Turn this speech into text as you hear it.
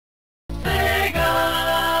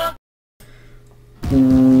What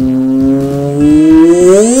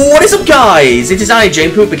is up, guys? It is I,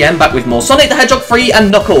 Jane Poop, again, back with more Sonic the Hedgehog 3 and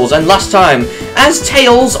Knuckles. And last time, as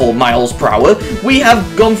Tails, or Miles Prower, we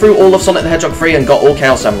have gone through all of Sonic the Hedgehog 3 and got all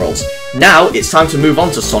Chaos Emeralds. Now, it's time to move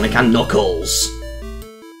on to Sonic and Knuckles.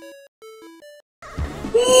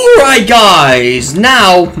 Alright, guys,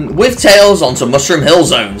 now, with Tails, onto Mushroom Hill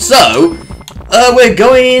Zone. So, we're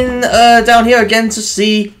going down here again to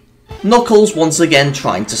see Knuckles once again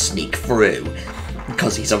trying to sneak through.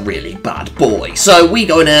 Because he's a really bad boy. So we're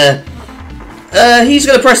gonna... he's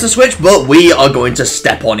gonna press the switch, but we are going to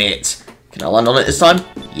step on it. Can I land on it this time?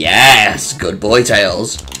 Yes! Good boy,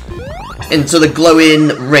 Tails. Into the glowing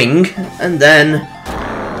ring, and then...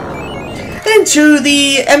 into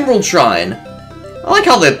the Emerald Shrine. I like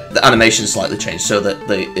how the animation slightly changed, so that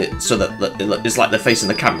it's like they're facing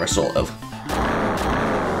the camera, sort of.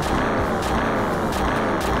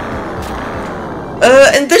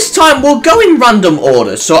 And this time we'll go in random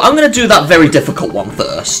order, so I'm going to do that very difficult one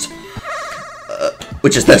first.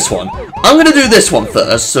 Which is this one. I'm going to do this one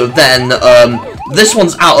first, so then this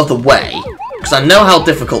one's out of the way. Because I know how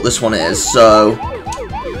difficult this one is, so...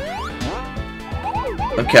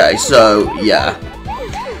 okay, so, yeah.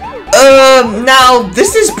 Now,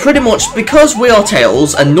 this is pretty much because we are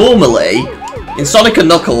Tails, and normally, in Sonic and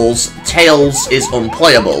Knuckles, Tails is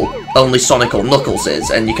unplayable. Only Sonic or Knuckles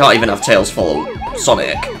is, and you can't even have Tails follow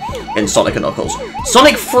Sonic in Sonic and Knuckles.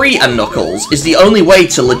 Sonic 3 and Knuckles is the only way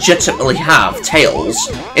to legitimately have Tails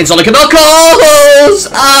in Sonic and Knuckles!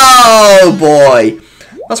 Oh, boy.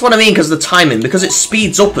 That's what I mean, because the timing, because it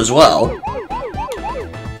speeds up as well.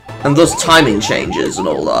 And those timing changes and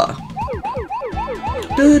all that.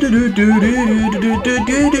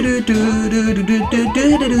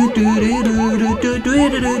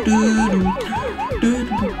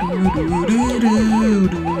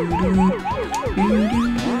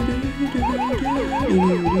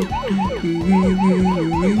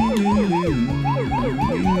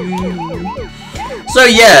 So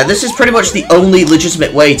yeah, this is pretty much the only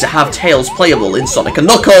legitimate way to have Tails playable in Sonic and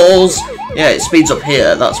Knuckles. Yeah, it speeds up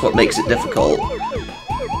here, that's what makes it difficult.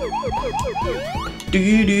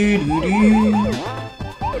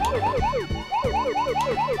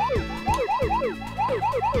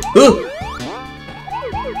 Ooh.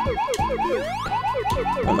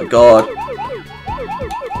 Oh my god.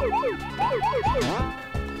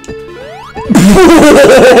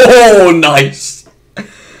 Oh, nice.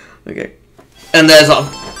 Okay. And there's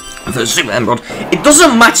the Super Emerald. It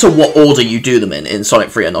doesn't matter what order you do them in Sonic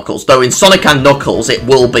 3 and Knuckles, though in Sonic and Knuckles it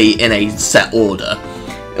will be in a set order.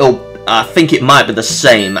 I think it might be the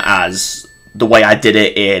same as the way I did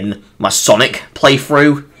it in my Sonic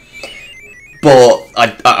playthrough. But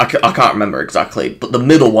I can't remember exactly. But the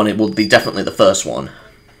middle one, it would be definitely the first one.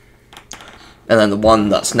 And then the one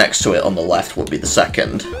that's next to it on the left would be the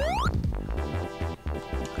second.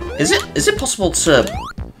 Is it possible to...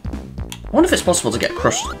 I wonder if it's possible to get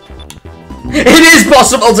crushed. It is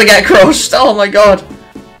possible to get crushed! Oh my god!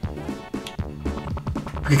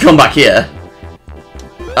 We can come back here.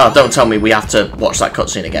 Oh, don't tell me we have to watch that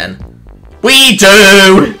cutscene again. We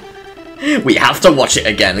do! We have to watch it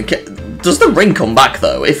again. Does the ring come back,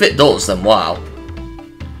 though? If it does, then wow.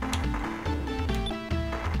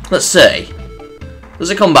 Let's see. Does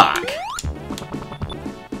it come back?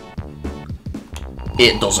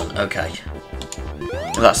 It doesn't. Okay.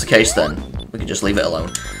 If that's the case, then we can just leave it alone.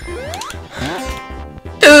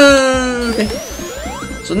 Okay.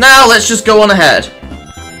 So now let's just go on ahead.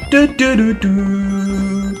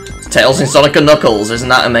 Tails in Sonic and Knuckles, isn't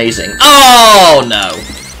that amazing? Oh no!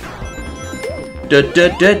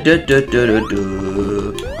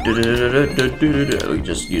 We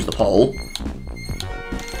just use the pole.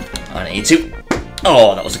 I need to.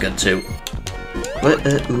 Oh, that was a good two.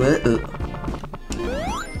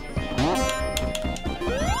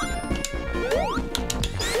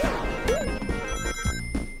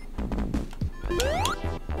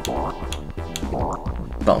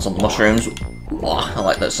 Bounce on the mushrooms. Oh, I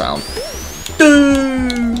like that sound.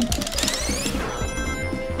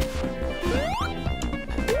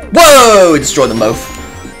 Whoa! Destroy them both.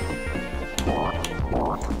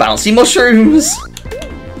 Bouncy mushrooms!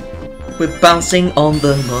 We're bouncing on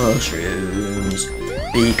the mushrooms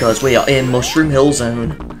because we are in Mushroom Hill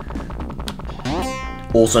Zone,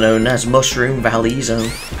 also known as Mushroom Valley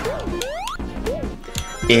Zone,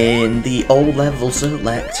 in the old level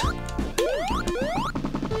select.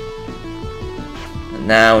 And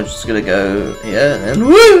now we're just gonna go here and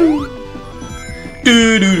woo!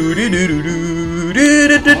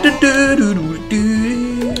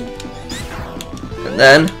 And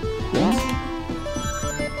then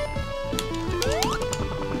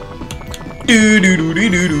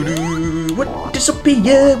What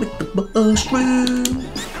disappear with the mushroom?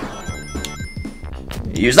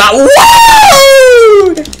 Use that.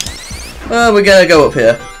 Whoa! We're gonna go up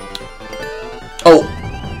here. Oh.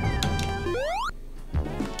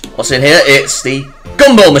 What's in here? It's the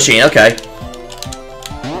gumball machine. Okay.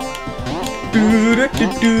 I'm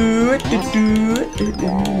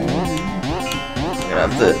gonna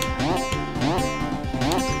have the.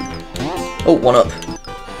 Oh, one up.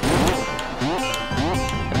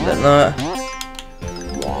 And then that.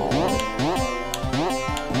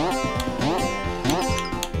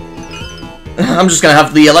 I'm just gonna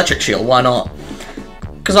have the electric shield, why not?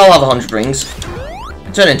 Because I'll have 100 rings.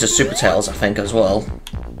 Turn into Super Tails, I think, as well.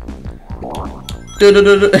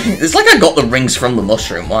 It's like I got the rings from the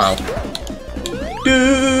mushroom, wow.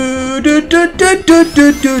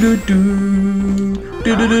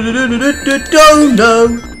 Don't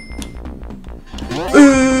know.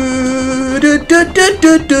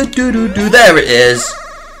 There it is.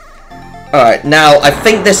 Alright, now I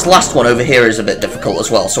think this last one over here is a bit difficult as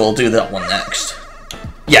well, so I'll do that one next.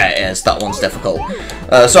 Yeah, it is. That one's difficult.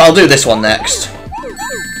 So I'll do this one next.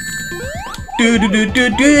 You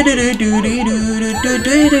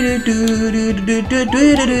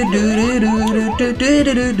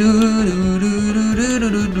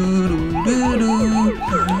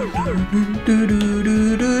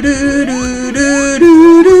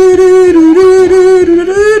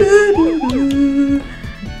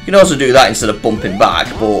can also do that instead of bumping back,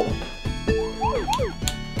 but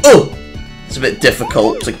oh, it's a bit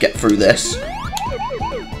difficult to get through this.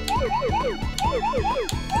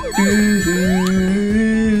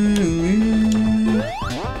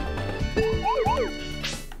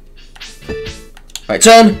 Right,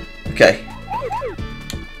 turn. Okay.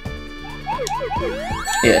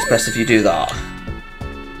 Yeah, it's best if you do that.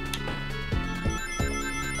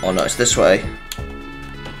 Oh no, it's this way.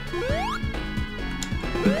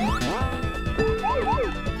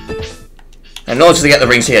 In order to get the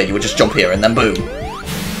rings here, you would just jump here and then boom.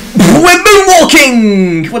 We're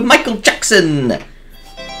moonwalking with Michael Jackson.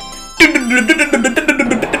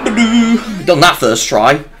 Done that first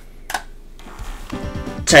try.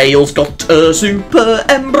 Tails got a super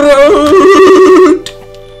emerald.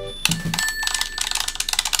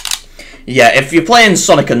 Yeah, if you're playing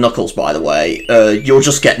Sonic and Knuckles, by the way, you'll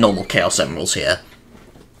just get normal Chaos Emeralds here.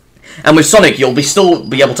 And with Sonic, you'll still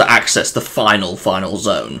be able to access the final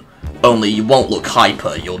zone. Only you won't look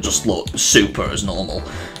hyper, you'll just look super as normal.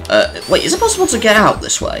 Wait, is it possible to get out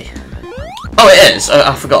this way? Oh, it is.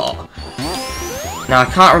 I forgot. Now I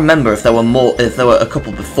can't remember if there were a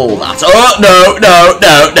couple before that. Oh no, no,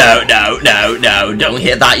 no, no, no, no, no! Don't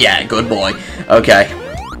hit that yet. Good boy. Okay.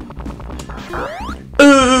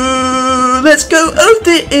 Let's go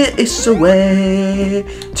over this way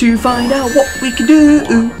to find out what we can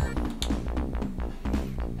do.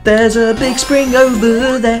 There's a big spring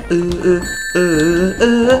over there.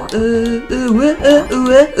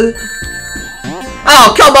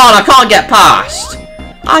 Oh, come on, I can't get past.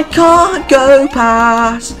 I can't go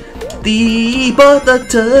past the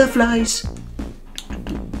butterflies.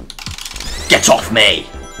 Get off me.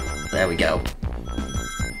 There we go.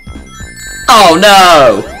 Oh,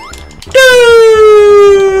 no.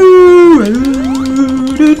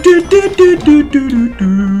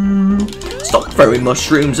 Stop throwing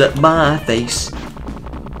mushrooms at my face.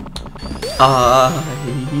 I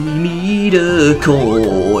need a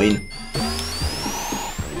coin.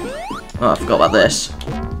 Oh, I forgot about this.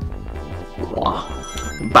 Wow.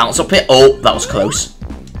 Bounce up here. Oh, that was close.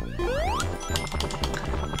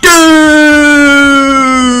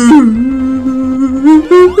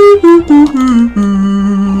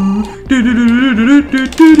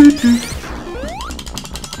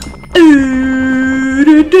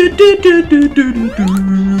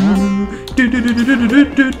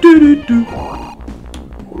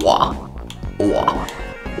 Wah. Wah.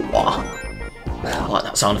 Wah. I like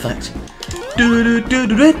that sound effect.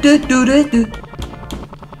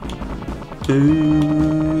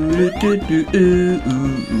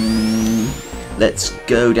 Let's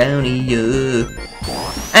go down here.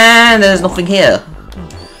 And there's nothing here.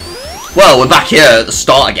 Well, we're back here at the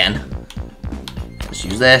start again. Let's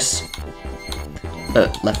use this.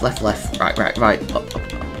 Left, left, left. Right, right, right. Up, up,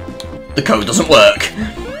 up. The code doesn't work.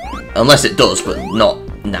 Unless it does, but not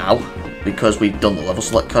now. Because we've done the level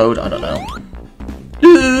select code. I don't know.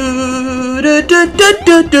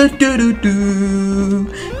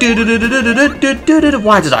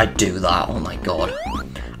 Why did I do that? Oh my god.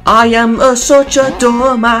 I am such a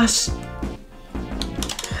dumbass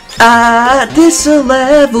at this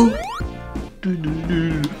level.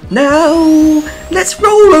 Now Let's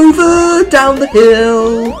roll over down the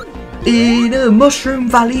hill in a Mushroom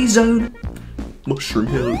Valley zone. Mushroom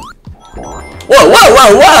Hill. Whoa, whoa,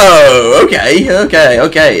 whoa, whoa! Okay, okay,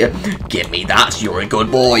 okay. Give me that, you're a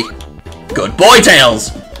good boy. Good boy,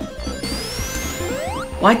 Tails!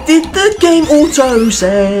 Why did the game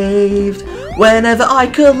auto-saved whenever I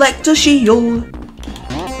collect a shield?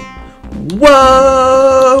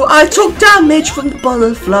 Whoa! I took damage from the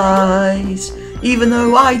butterflies, even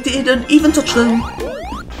though I didn't even touch them.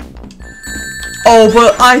 Oh,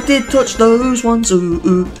 but I did touch those ones. Ooh,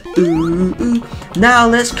 ooh, ooh, ooh. Now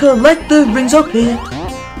let's collect the rings up here.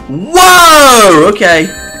 Whoa! Okay.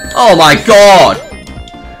 Oh my god!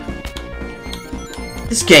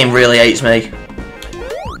 This game really hates me.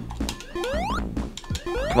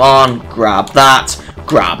 Come on, grab that.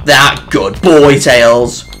 Grab that. Good boy,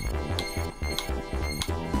 Tails.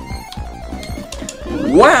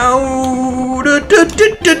 Wow!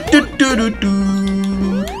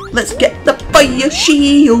 Let's get the fire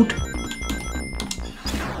shield.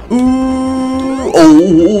 Ooh!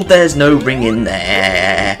 Oh, there's no ring in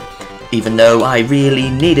there. Even though I really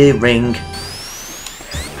need a ring.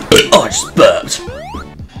 Oh, I just burped.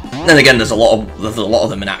 Then again, there's a lot of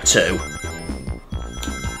them in Act 2.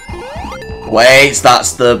 Wait,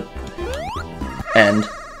 that's the end.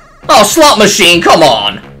 Oh, slot machine, come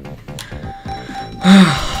on!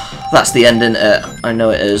 That's the end, isn't it? I know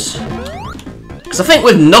it is. Because I think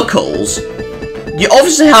with Knuckles, you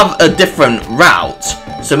obviously have a different route.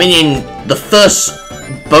 So meaning the first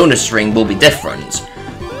bonus ring will be different.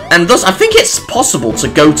 And thus, I think it's possible to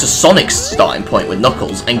go to Sonic's starting point with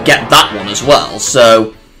Knuckles and get that one as well.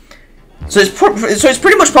 So it's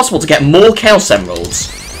pretty much possible to get more Chaos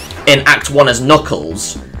Emeralds in Act 1 as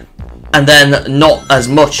Knuckles, and then not as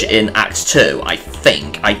much in Act 2, I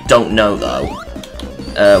think. I don't know, though.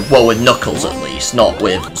 Well, with Knuckles, at least, not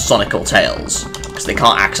with Sonic or Tails, because they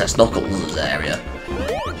can't access Knuckles' area.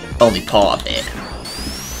 Only part of it.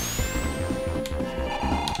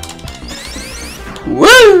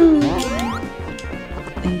 Woo!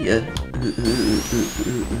 Yeah.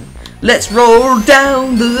 Let's roll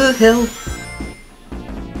down the hill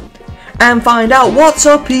and find out what's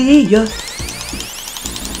up here.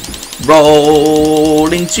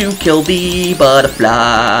 Rolling to kill the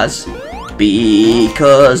butterflies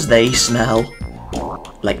because they smell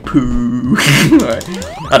like poo.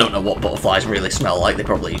 I don't know what butterflies really smell like. They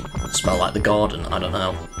probably smell like the garden. I don't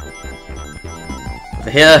know.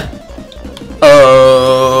 Over here.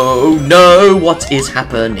 Oh no, what is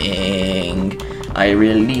happening? I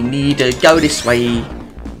really need to go this way.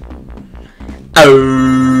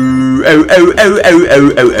 Oh, oh, oh, oh, oh,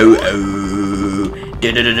 oh, oh, oh, oh.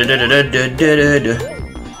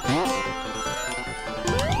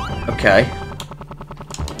 Okay.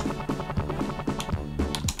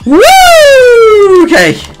 Woo!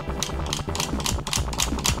 Okay.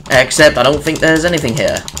 Except I don't think there's anything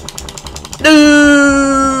here. No!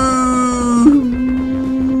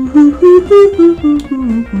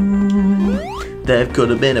 There could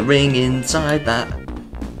have been a ring inside that.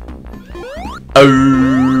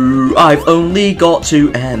 Oh, I've only got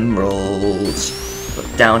 2 emeralds.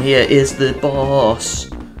 But down here is the boss.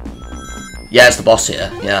 Yeah, it's the boss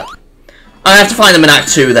here, yeah. I have to find them in Act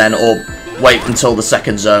 2 then, or wait until the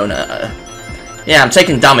second zone. Yeah, I'm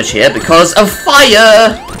taking damage here because of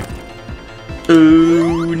fire!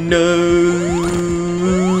 Oh no.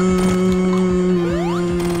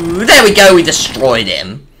 There we go, we destroyed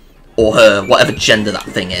him. Or her, whatever gender that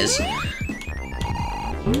thing is.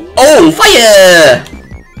 Oh, fire!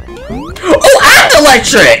 Oh, and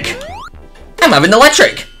electric! I'm having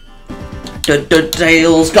electric.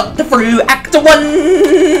 Tails got the through Act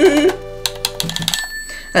 1!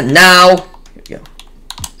 And now, here we go.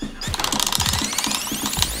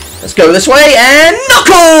 Let's go this way, and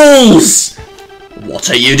Knuckles! What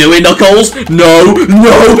are you doing, Knuckles? No,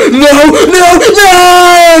 no, no, no,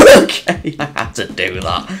 no! Okay, I had to do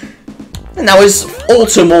that. And now it's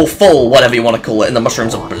autumn or fall, whatever you want to call it, and the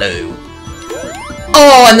mushrooms are blue.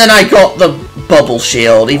 Oh, and then I got the bubble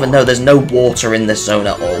shield, even though there's no water in this zone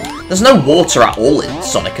at all. There's no water at all in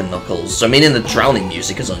Sonic and Knuckles, so meaning the drowning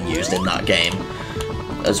music is unused in that game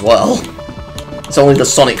as well. It's only the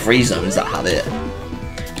Sonic free zones that have it.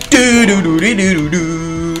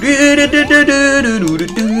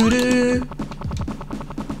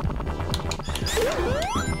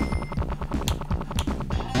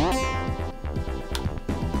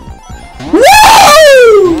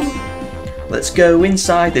 Let's go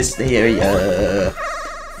inside this area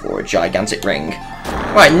for a gigantic ring.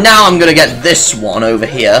 Right, now I'm gonna get this one over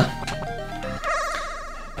here.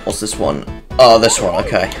 What's this one? Oh, this one,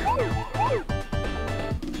 okay.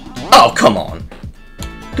 Oh, come on.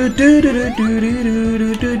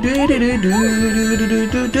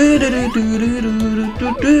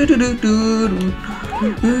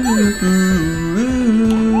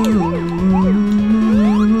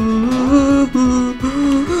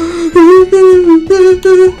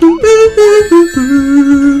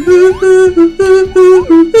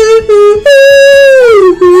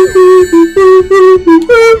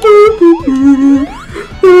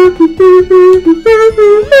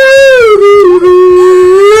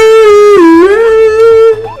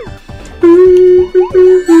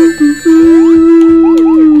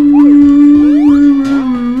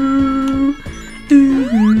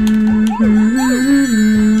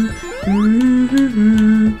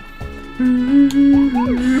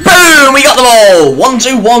 Boom! We got them all! 1,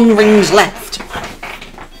 2, 1 rings left.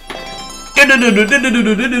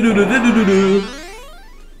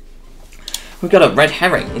 We've got a red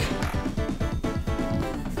herring.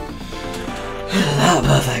 Ah,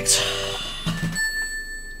 perfect.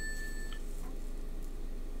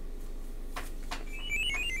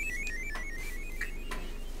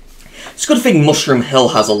 It's a good thing Mushroom Hill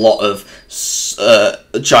has a lot of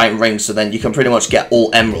giant rings, so then you can pretty much get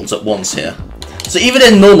all emeralds at once here. So even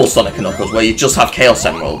in normal Sonic & Knuckles, where you just have Chaos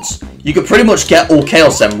Emeralds, you could pretty much get all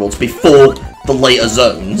Chaos Emeralds before the later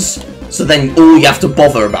zones. So then all you have to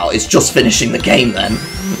bother about is just finishing the game then.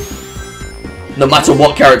 No matter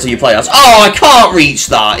what character you play as. Oh, I can't reach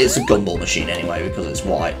that! It's a gumball machine anyway, because it's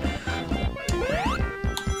white.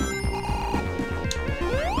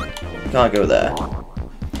 Can't go there.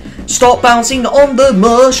 Stop bouncing on the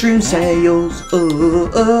mushroom sails.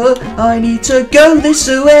 I need to go this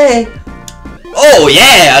way. Oh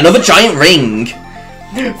yeah, another giant ring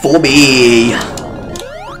for me.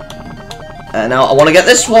 And now I want to get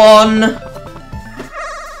this one.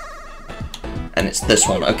 And it's this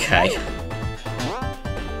one, okay.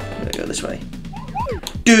 I'm gonna go this way.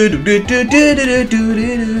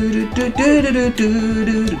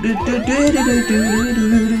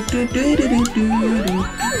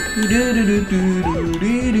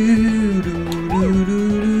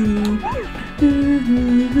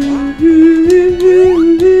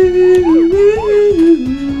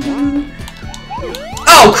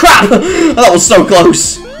 Oh crap! That was so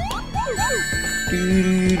close.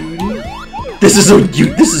 This is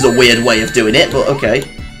a weird way of doing it, but okay.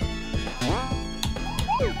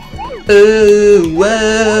 Oh,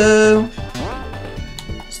 whoa!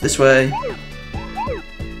 It's this way.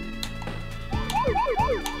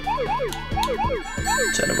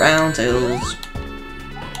 Turn around, Tails.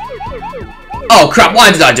 Oh crap,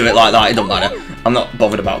 why did I do it like that? It don't matter. I'm not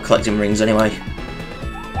bothered about collecting rings anyway.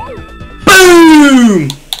 Boom!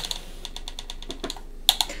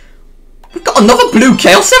 We've got another blue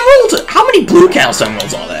Chaos Emerald? How many blue Chaos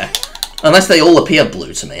Emeralds are there? Unless they all appear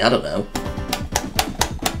blue to me, I don't know.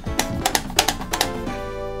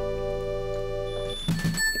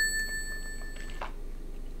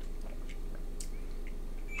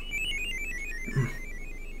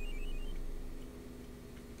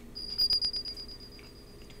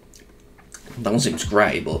 That one seems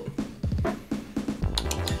grey, but...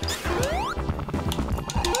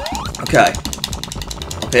 Okay.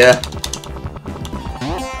 Up here.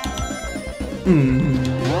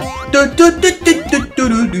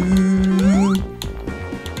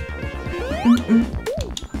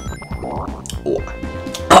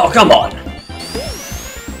 Oh, come on!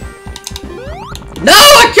 No,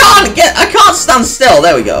 I can't stand still.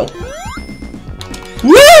 There we go.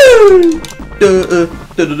 Woo!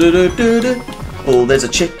 Oh, there's a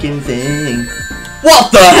chicken thing.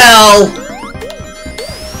 What the hell?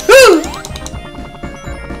 Woo!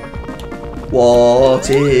 What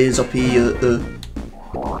is up here?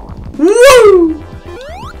 Woo!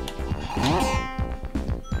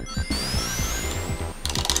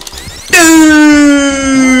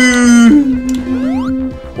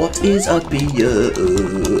 What is up here?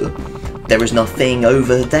 There is nothing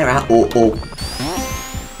over there at all.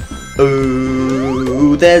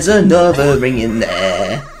 Oh, there's another ring in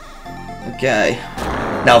there. Okay.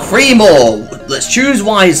 Now 3 more. Let's choose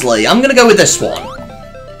wisely. I'm gonna go with this one.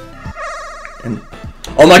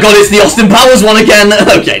 Oh my god, it's the Austin Powers one again!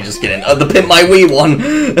 Okay, just kidding. The Pimp My Wii one.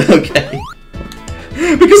 Okay.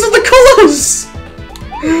 Because of the colours!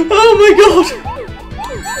 Oh my god!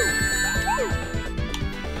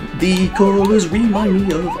 The colours remind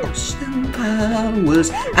me of Austin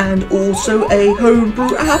Powers and also a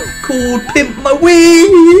homebrew app called Pimp My Wii!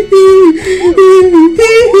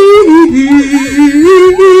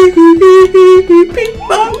 Pimp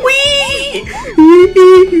My Wii!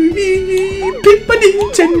 Pimp My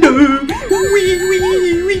Nintendo! Wee!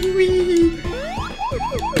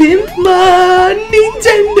 pimp my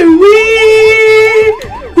Nintendo Wii.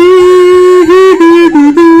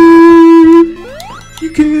 You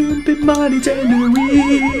can pimp my Nintendo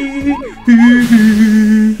Wii.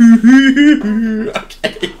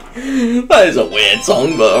 Okay, that is a weird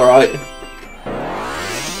song, but alright.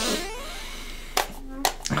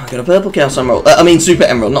 I got a purple Chaos Emerald. I mean Super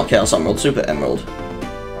Emerald, not Chaos Emerald, Super Emerald.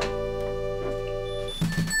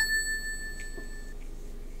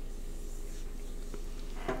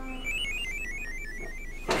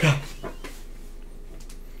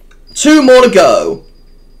 Two more to go.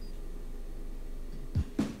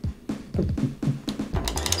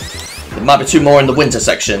 There might be two more in the winter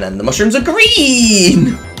section, and the mushrooms are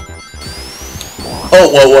green. Oh,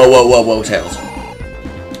 whoa, whoa, whoa, whoa, whoa, Tails.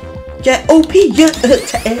 Yeah, OP, yeah,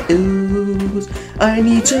 Tails. I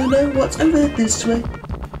need to know what's over this way.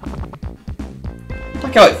 I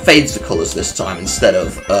like how it fades the colours this time instead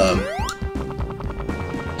of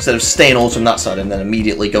staying autumn that side and then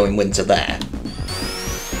immediately going winter there.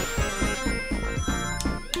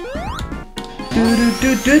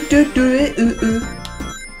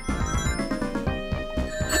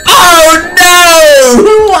 Oh no!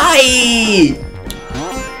 Why?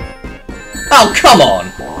 Oh, come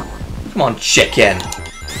on! Come on, chicken.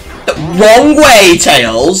 The wrong way,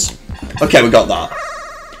 Tails! Okay, we got that.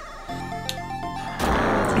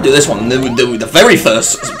 Do this one, the very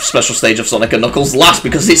first special stage of Sonic & Knuckles last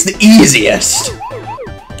because it's the easiest.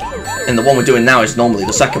 And the one we're doing now is normally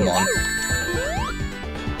the second one.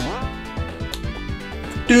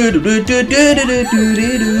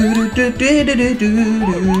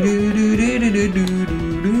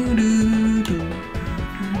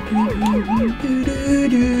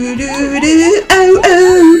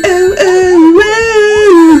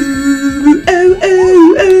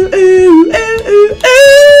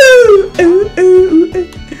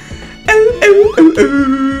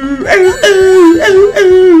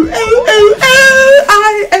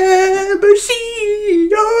 I am a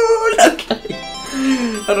seal. Okay.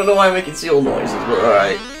 I don't know why I'm making seal noises, but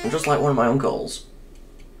alright. I'm just like one of my uncles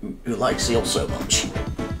who likes seal so much.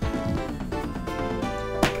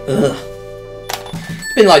 Ugh.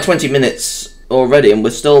 It's been like 20 minutes already and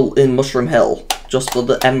we're still in Mushroom Hill, just for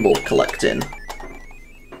the emerald collecting.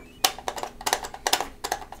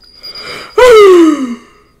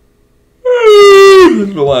 I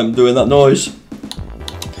don't know why I'm doing that noise.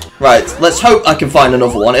 Right, let's hope I can find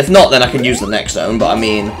another one. If not, then I can use the next zone, but I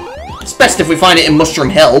mean, it's best if we find it in Mushroom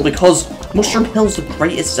Hill, because Mushroom Hill's the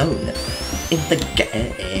greatest zone in the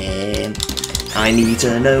game. I need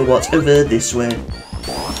to know what's over this way.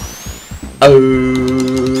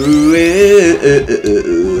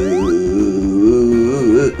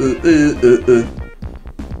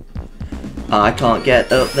 I can't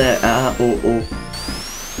get up there at all.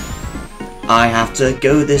 I have to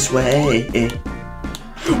go this way.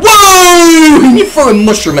 Whoa! You threw a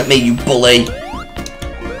mushroom at me, you bully.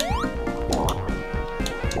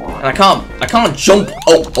 And I can't jump.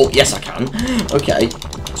 Oh, yes I can. Okay.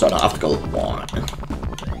 So I don't have to go.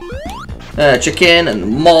 Chicken and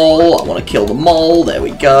mole. I want to kill the mole. There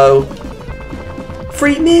we go.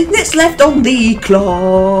 3 minutes left on the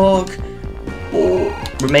clock. Oh,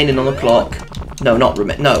 remaining on the clock. No, not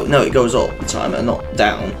remain. No, it goes up the timer, not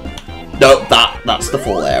down. No, that's the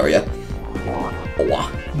full area. Oh.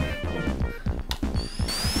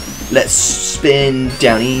 Let's spin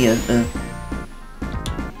down here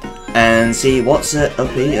and see what's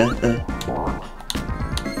up here.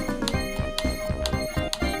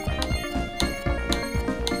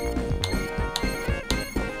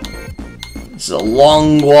 It's a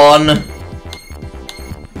long one.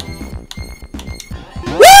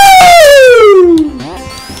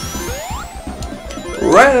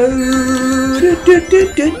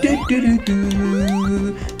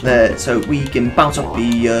 Let's hope we can bounce up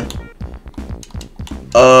here.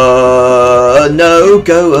 No,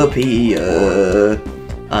 go up here.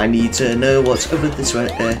 I need to know what's over this way.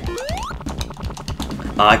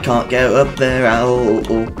 I can't go up there at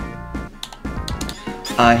all.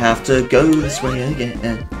 I have to go this way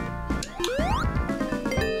again.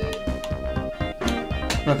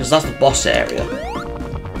 No, because that's the boss area.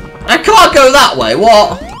 I can't go that way,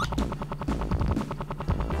 what?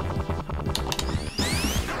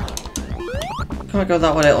 Can't go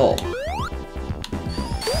that way at all.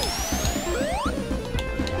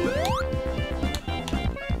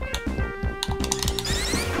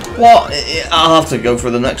 What? I'll have to go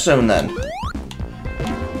through the next zone then.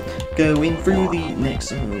 Going through the next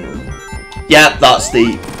zone. Yeah, that's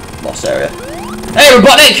the boss area. Hey,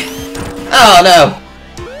 Robotnik! Oh no.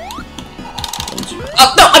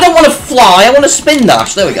 No, I don't want to fly, I want to spin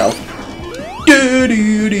dash. There we go.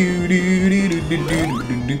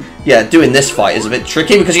 Yeah, doing this fight is a bit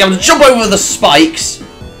tricky because you have to jump over the spikes.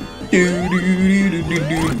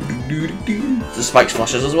 The spikes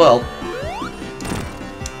flashes as well.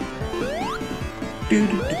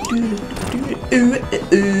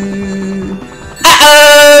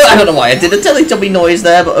 Uh-oh! I don't know why I did a Teletubby noise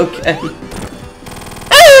there, but okay.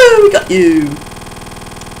 Oh, we got you!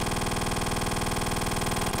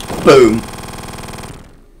 Boom.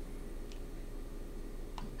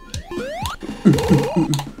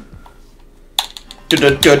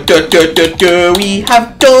 We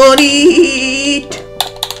have done it!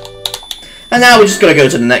 And now we're just gonna go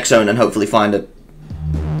to the next zone and hopefully find it.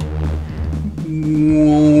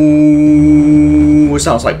 Ooh, it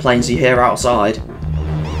sounds like planes you hear outside.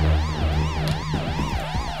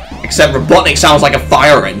 Except Robotnik sounds like a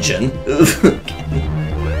fire engine.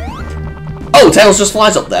 Oh, Tails just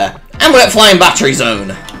flies up there. And we're at Flying Battery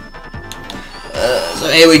Zone. So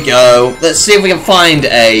here we go. Let's see if we can find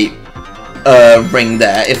a ring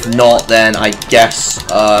there. If not, then I guess...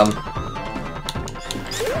 oh,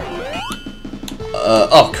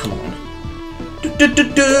 come on.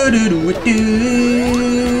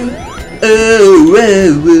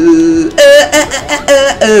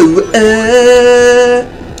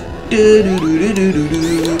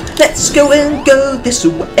 Let's go and go this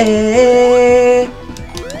way. I'm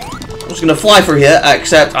just gonna fly through here,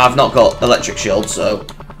 except I've not got electric shield, so.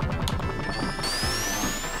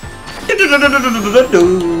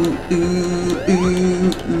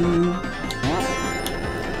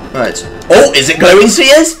 Right. Oh, is it glowing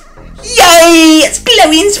spheres? Yay! It's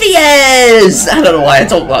glowing spheres! I don't know why I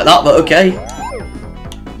talk like that, but okay.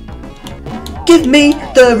 Give me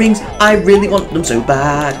the rings, I really want them so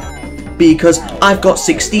bad. Because I've got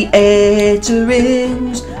 68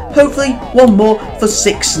 rings. Hopefully one more for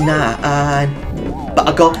 69. But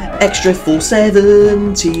I got extra for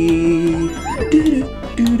 70.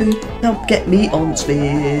 Now get me on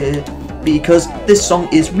sphere. Because this song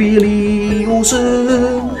is really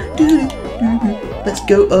awesome. Let's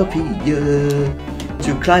go up here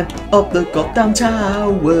to climb up the goddamn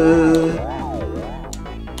tower.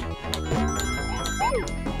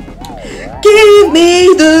 Give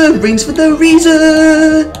me the rings for the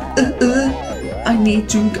reason. I need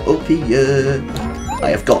to go up here. I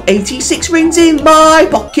have got 86 rings in my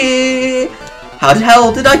pocket. How the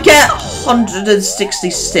hell did I get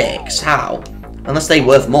 166? How? Unless they're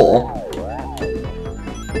worth more.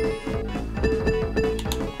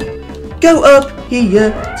 Go up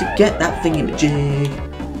here to get that thingamajig.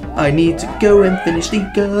 I need to go and finish the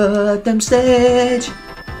goddamn stage.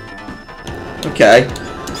 Okay.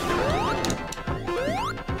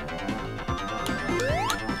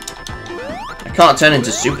 I can't turn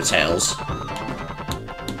into Super Tails.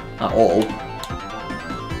 At all.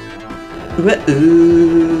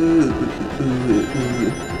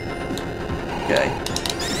 Okay.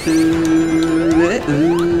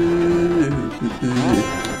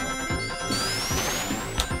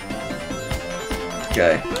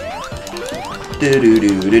 Okay.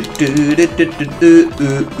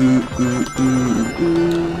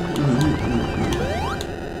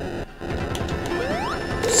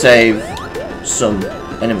 Save some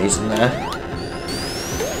enemies in there.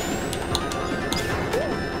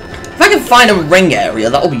 If I can find a ring area,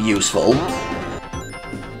 that'll be useful.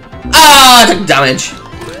 Ah, I took damage.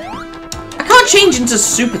 I can't change into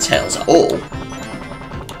Super Tails at all.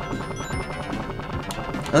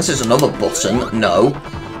 Unless there's another button. No.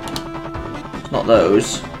 It's not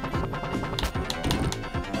those.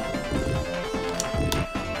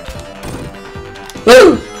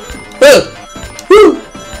 Woo! Woo! Woo!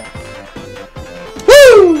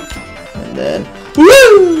 Woo! And then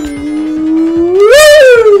woo! Woo!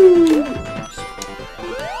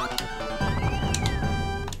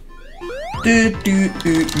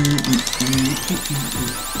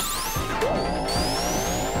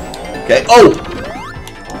 Okay. Oh!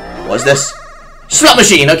 What's this? Slot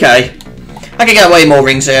machine, okay. I can get way more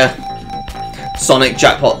rings here. Sonic,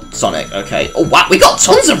 jackpot, Sonic, okay. Oh wow, we got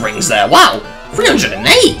tons of rings there, wow.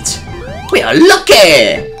 308! We are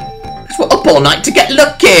lucky! Because we're up all night to get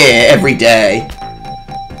lucky every day.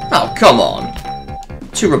 Oh, come on.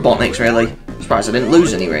 2 Robotniks, really. Surprised I didn't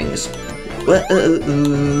lose any rings.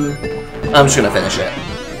 I'm just gonna finish it.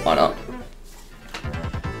 Why not?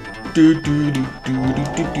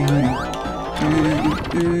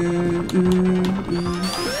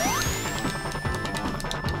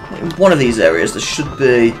 In one of these areas there should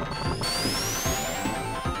be...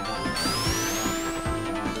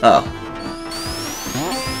 Oh.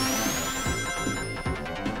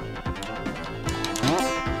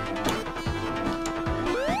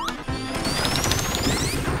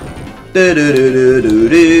 Let's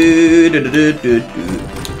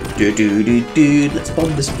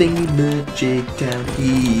bomb this thingy magic down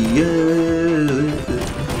here.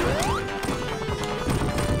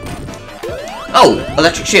 Oh,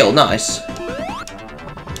 electric shield, nice.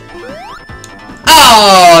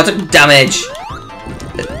 Oh, I took damage.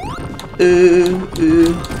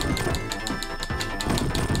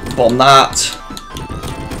 Bomb that.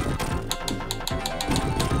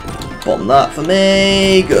 Bomb that for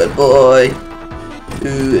me. Good boy.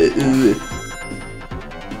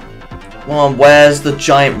 Come on, where's the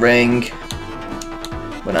giant ring?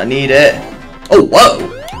 When I need it. Oh, whoa!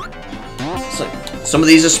 So, some of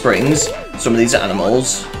these are springs. Some of these are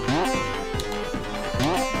animals.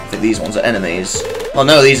 I think these ones are enemies. Oh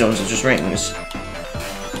no, these ones are just rings.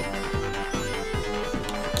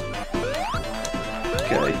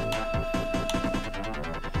 Okay.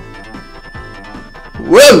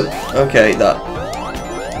 Whoa! Okay, that.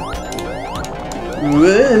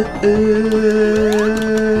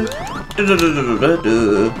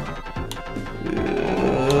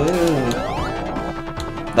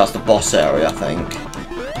 That's the boss area, I think.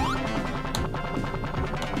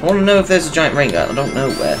 I want to know if there's a giant ring. I don't know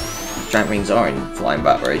where giant rings are in Flying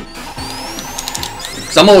Battery.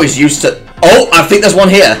 Because I'm always used to... Oh, I think there's one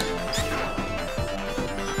here.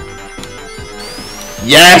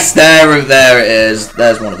 Yes, there it is.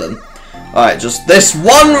 There's one of them. Alright, just this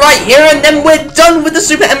one right here, and then we're done with the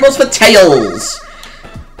Super Emeralds for Tails.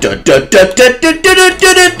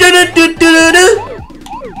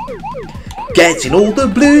 Getting all the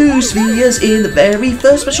blue spheres in the very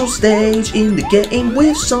first special stage in the game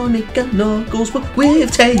with Sonic and Knuckles, but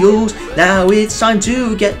with Tails. Now it's time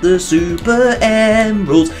to get the Super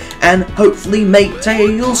Emeralds and hopefully make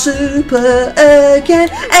Tails super again.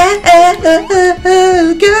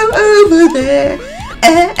 Go over there.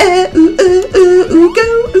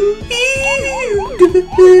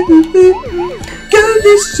 Go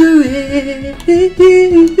this way.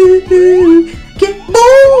 Get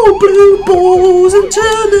more blue balls and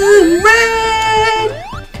turn them red.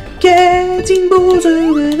 Getting balls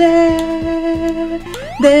over there.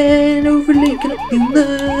 Then overly collecting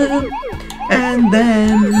them. And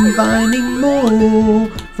then finding more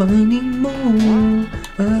of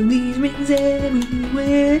these rings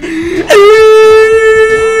everywhere.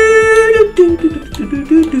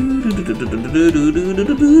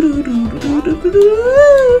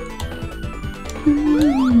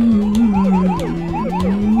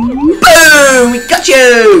 Boom! We got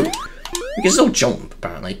you! We can still jump,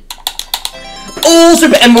 apparently. All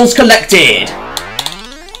Super Emeralds collected!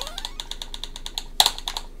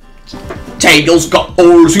 Tails got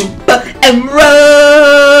all Super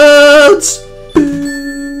Emeralds!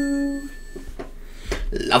 Boo.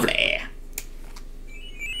 Lovely.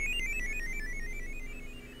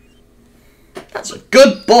 That's a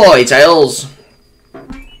good boy, Tails.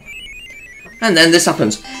 And then this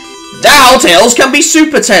happens. Now Tails can be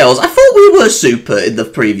Super Tails! I thought we were Super in the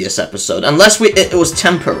previous episode, unless it was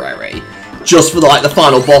temporary. Just for like the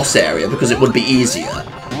final boss area, because it would be easier.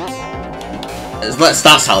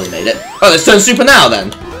 That's how they made it. Oh, let's turn Super now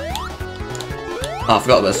then. Oh, I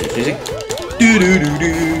forgot about Super music.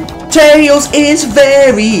 Tails is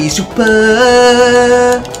very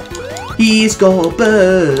super. He's got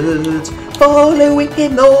birds following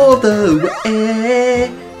him all the way.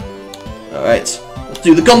 Alright, let's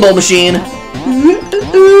do the gumball machine.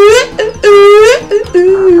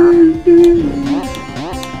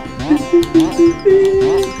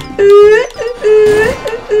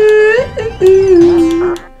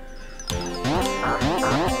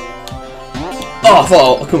 Oh, I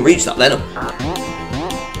thought I couldn't reach that then.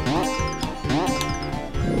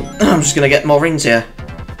 I'm just gonna get more rings here.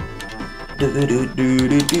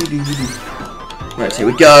 Right, here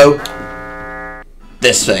we go.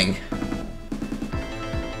 This thing.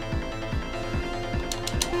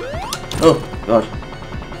 Oh, God.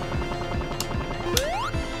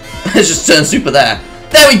 Let's just turn Super there.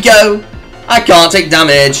 There we go! I can't take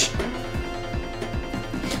damage.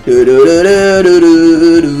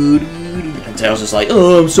 And Tails is like,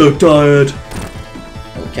 oh, I'm so tired. I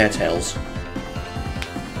don't care, Tails.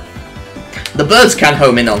 The birds can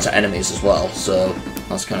home in onto enemies as well, so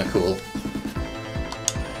that's kind of cool.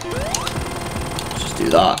 Let's just do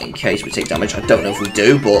that in case we take damage. I don't know if we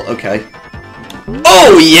do, but okay.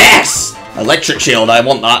 Oh, yes! Electric shield, I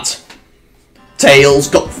want that. Tails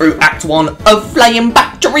got through Act 1 of Flying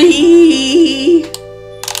Battery!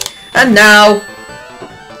 And now,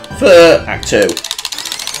 for Act 2.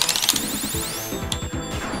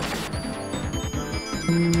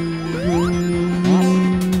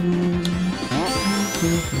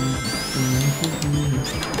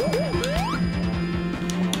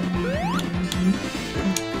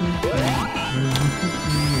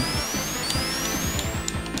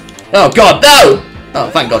 Oh god, no! Oh,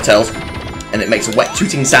 thank god, Tails. And it makes a wet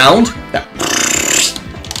tooting sound. That.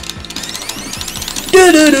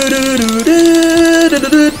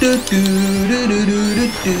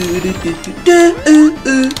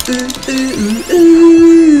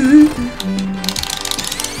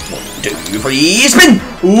 One, two, three, spin!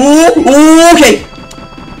 Ooh, okay.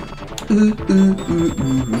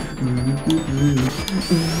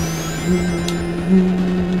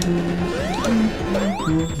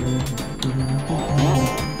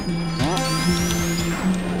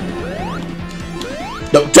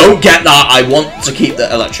 No, don't get that. I want to keep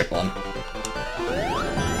the electric one.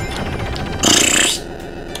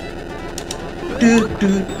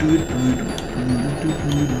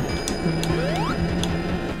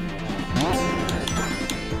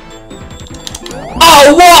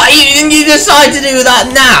 Oh, what? You decide to do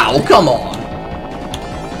that now? Come on.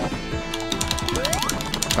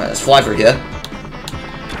 Alright, let's fly through here.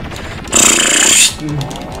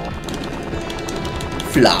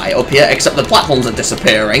 Fly up here, except the platforms are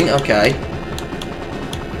disappearing. Okay.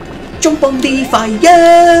 Jump on the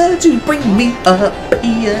fire to bring me up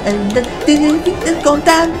here, and then it's gone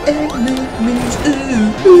down and moves.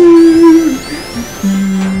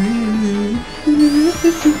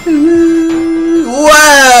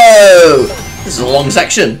 Whoa! This is a long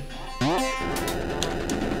section.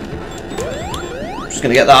 Just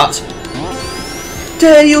gonna get that.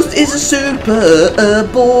 Tails is a super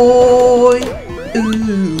boy.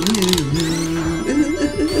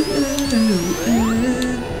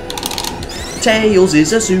 Tails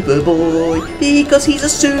is a super boy because he's a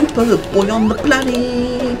super boy on the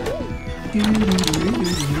planet.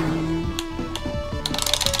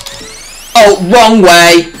 Oh, wrong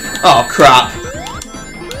way! Oh, crap.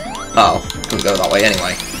 Oh, couldn't go that way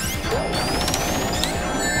anyway.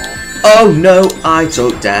 Oh no, I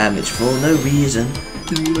took damage for no reason.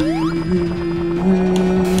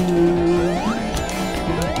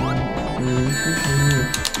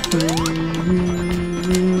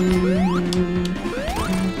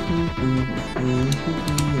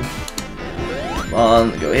 Come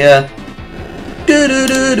on, go here.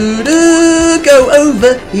 Go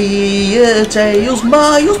over here, Tails,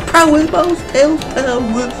 Miles, Prower, Miles, Tails,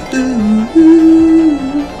 Power.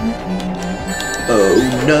 Oh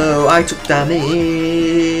no, I took damage.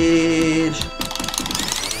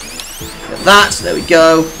 Get that, there we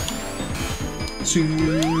go.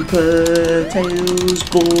 Super Tails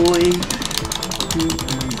boy.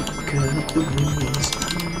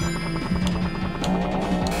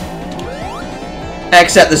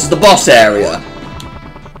 Except this is the boss area.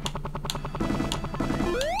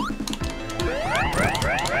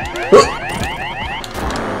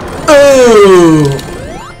 Oh!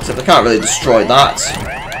 Except I can't really destroy that.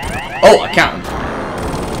 Oh, I can.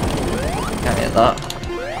 Can't hit that.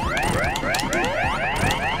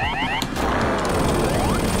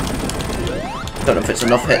 Don't know if it's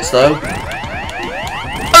enough hits though.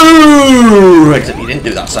 Oh! Except you didn't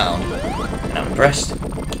do that sound. And I'm impressed.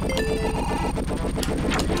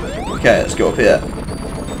 Okay, let's go up here.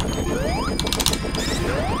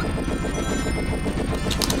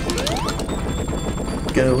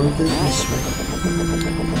 Go over this way.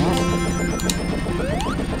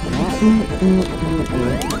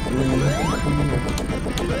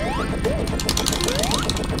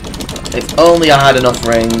 If only I had enough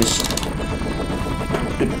rings.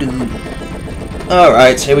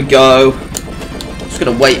 Alright, here we go. Just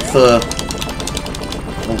gonna wait for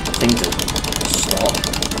the thing to stop.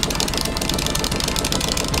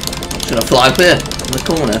 Just gonna fly up here in the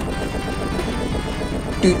corner.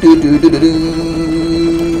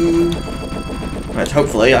 Right,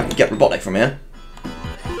 hopefully I can get robotic from here.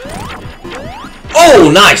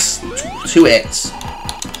 Oh, nice! 2 hits.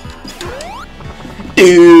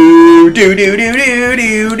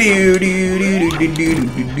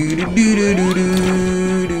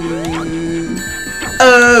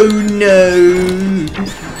 Oh no!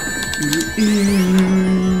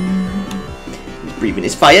 Breathing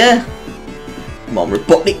his fire. Come on,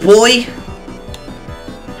 Robotnik boy.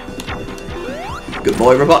 Good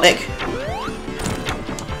boy, Robotnik.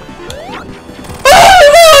 Oh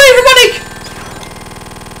no, Robotnik!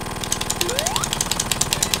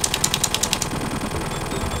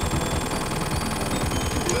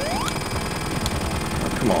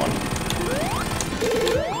 Come on.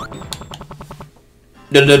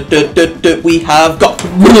 We have got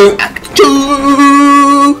Act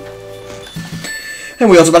 2! And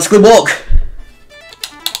we automatically walk.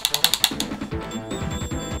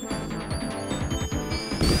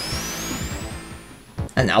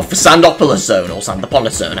 And now for Sandopolis Zone, or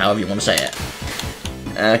Sandopolis Zone, however you want to say it.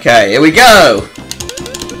 Okay, here we go!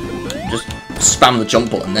 spam the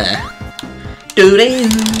jump button there. Doo-doo.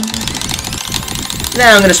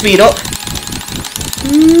 Now I'm gonna speed up.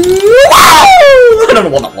 I don't know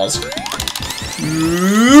what that was.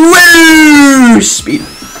 Woo! Speed.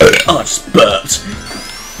 Oh, I just burped.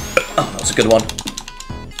 Oh, that was a good one.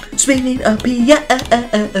 Speeding up, yeah.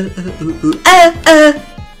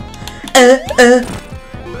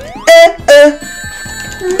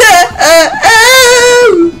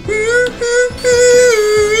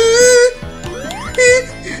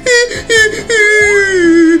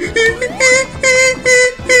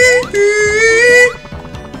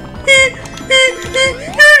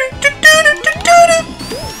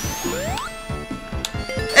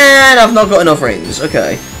 And I've not got enough rings.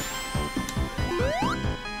 Okay.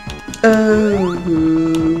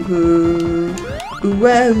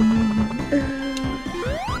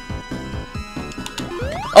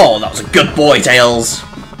 Oh, that was a good boy, Tails.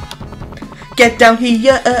 Get down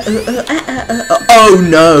here. Oh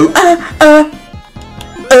no.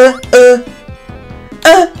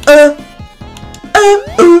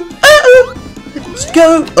 Let's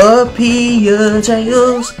go up here,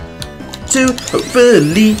 Tails, to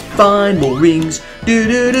hopefully find more rings.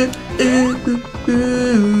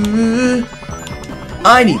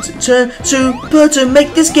 I need to turn super to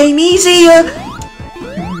make this game easier.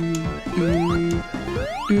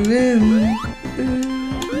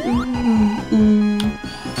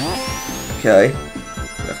 Okay. I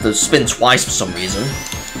have to spin twice for some reason.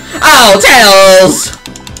 Oh, Tails!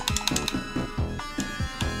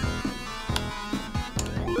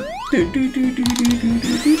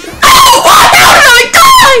 Oh,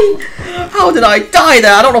 how did I die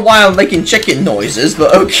there? I don't know why I'm making chicken noises,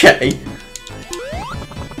 but okay.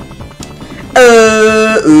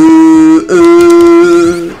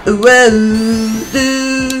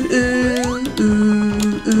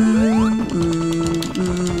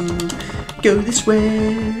 Go this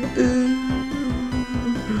way.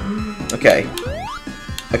 Okay.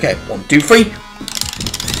 Okay, 1, 2, 3.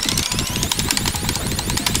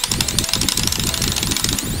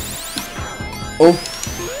 Oh.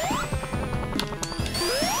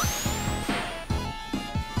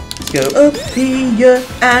 Let's go up here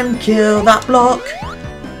and kill that block.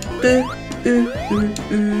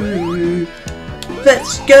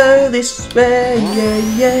 Let's go this way,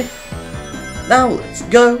 yeah. Now let's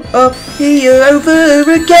go up here over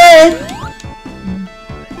again.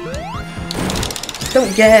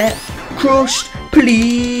 Don't get crushed,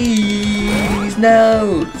 please. Now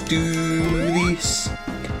let's do this.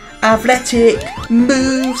 Athletic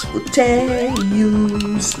moves for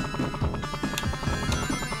Tails.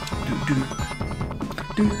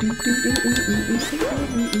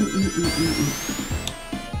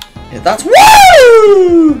 Yeah, that's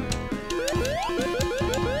woo!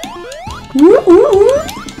 Woo woo woo!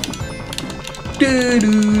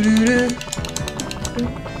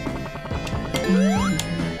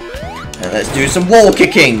 And let's do some wall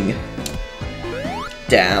kicking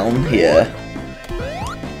down here.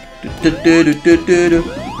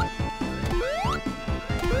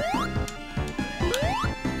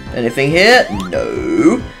 Anything here?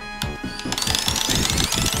 No.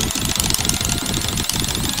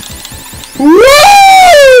 Woo!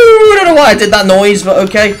 I don't know why I did that noise, but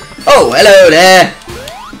okay. Oh, hello there.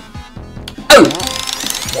 Oh!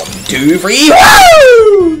 1, 2, 3.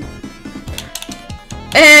 Woo!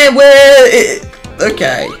 And we're...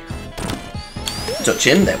 Okay. Touch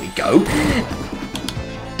him. There we go.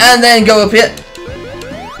 And then go up here.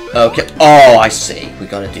 Okay. Oh, I see. We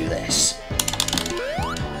gotta do this.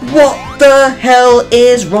 What the hell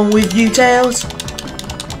is wrong with you, Tails?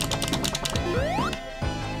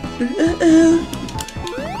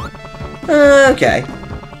 Okay.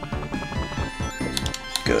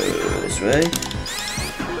 Go this way.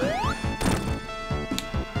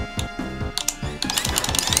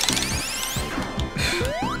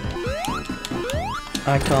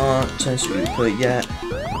 I can't turn super yet.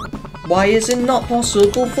 Why is it not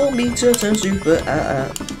possible for me to turn super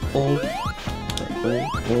at all? Go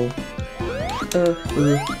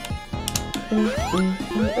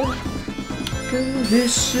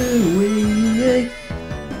this way.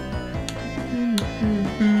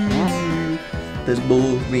 There's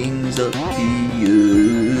more rings up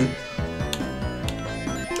here.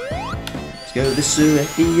 Let's go this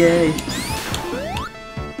way.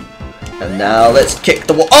 And now let's kick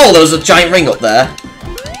the wall. Oh, there was a giant ring up there.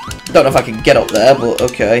 Don't know if I can get up there, but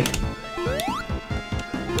okay.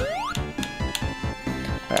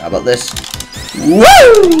 Alright, how about this? Woo!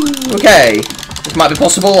 Okay. This might be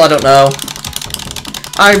possible, I don't know.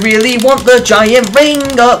 I really want the giant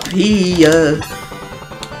ring up here.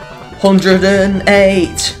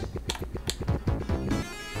 108.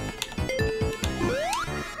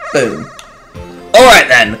 Boom. Alright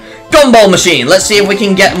then. Gumball machine. Let's see if we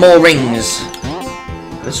can get more rings.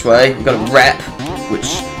 This way. We've got a rep, which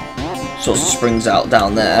sort of springs out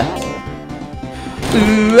down there.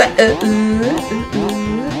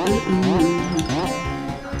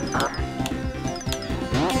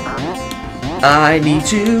 I need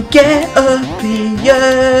to get up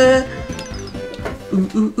here.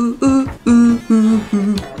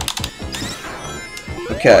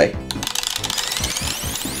 Okay.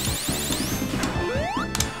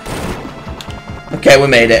 Okay, we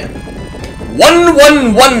made it.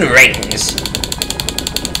 111 rings.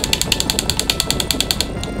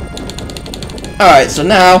 Alright, so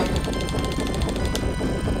now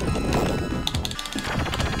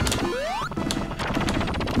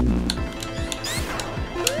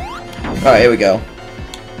alright, here we go.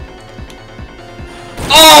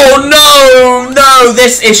 Oh no! No!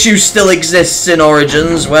 This issue still exists in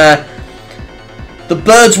Origins where the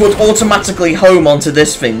birds would automatically home onto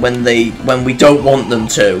this thing when we don't want them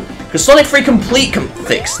to. Because Sonic 3 Complete can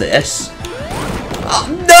fix this. Oh,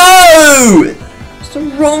 no! It's the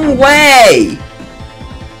wrong way!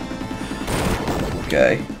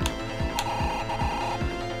 Okay.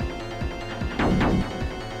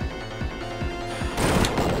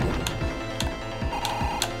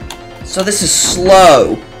 So this is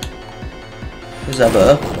slow. As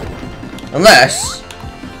ever. Unless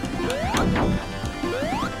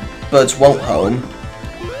birds won't home.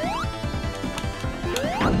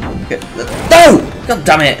 Okay. No! God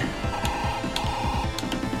damn it!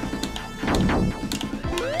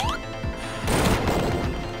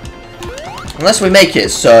 Unless we make it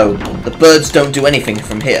so the birds don't do anything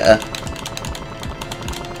from here.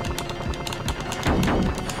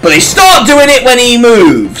 But they start doing it when he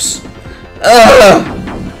moves! Ugh!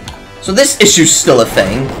 So this issue's still a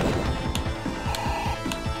thing.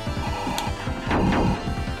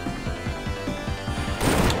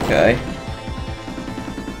 Okay.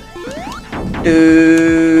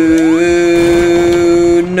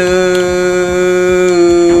 No,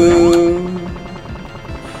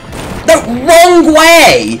 wrong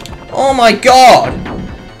way! Oh my god!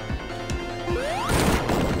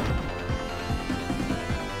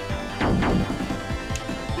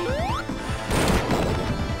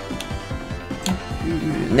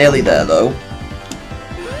 Nearly there though.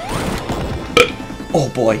 Oh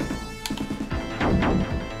boy.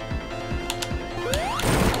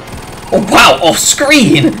 Oh wow, off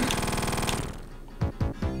screen!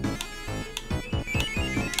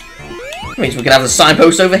 That means we can have a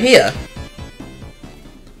signpost over here.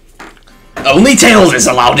 Only Tails is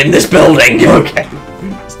allowed in this building! Okay.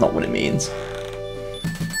 That's not what it means.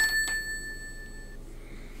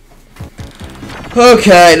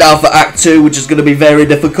 Okay, now for Act 2, which is going to be very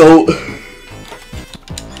difficult.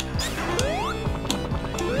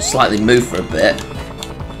 Slightly move for a bit.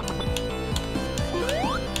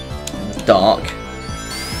 It's dark.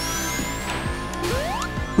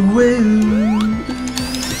 Woo.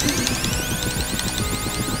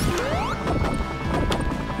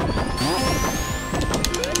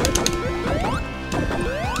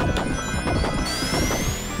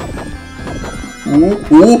 Ooh,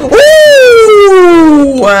 ooh,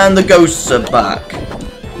 ooh! And the ghosts are back.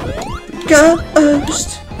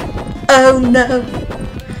 Ghost! Oh no!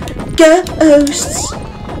 Ghosts!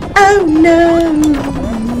 Oh no!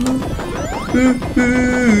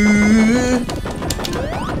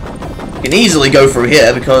 You can easily go through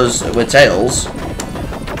here because we're Tails.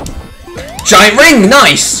 Giant ring!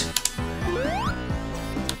 Nice!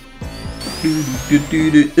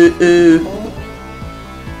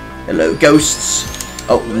 Hello, ghosts.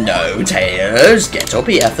 Oh, no, Tails. Get up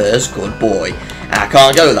here first. Good boy. I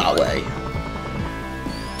can't go that way.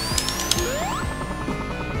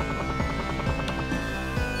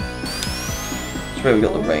 That's where we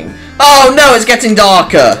got the ring. Oh, no, it's getting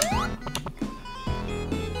darker.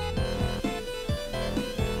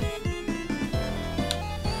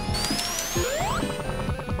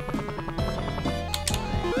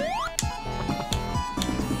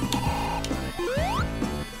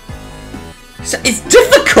 It's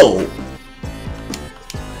difficult!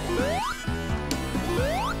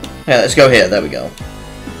 Yeah, let's go here. There we go.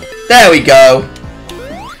 There we go!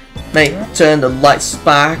 Mate, turn the lights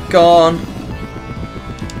back on.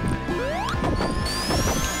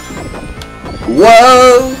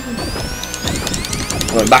 Whoa!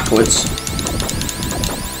 Going backwards.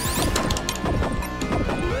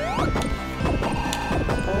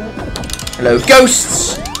 Hello,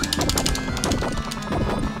 ghosts!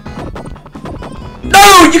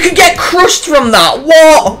 No! You can get crushed from that!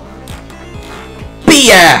 What?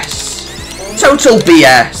 BS! Total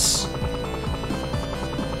BS!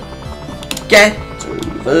 Get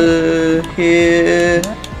over here.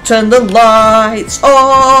 Turn the lights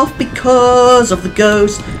off because of the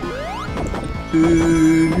ghost.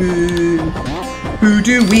 Who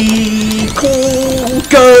do we call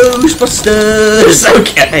Ghostbusters?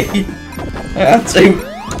 Okay. I had to.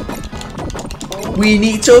 We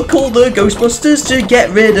need to call the Ghostbusters to get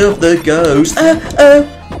rid of the ghost.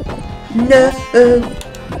 No.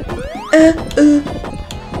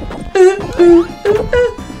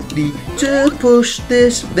 Need to push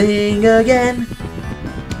this thing again.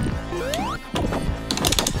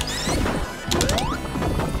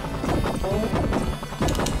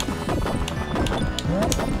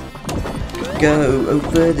 Go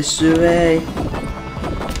over this way.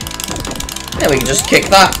 Yeah, we can just kick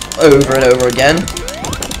that over and over again.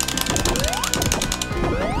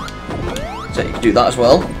 So you can do that as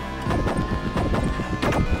well.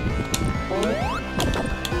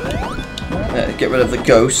 Get rid of the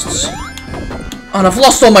ghosts. Oh, and I've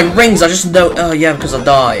lost all my rings. I just know. Oh yeah, because I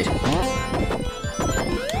died.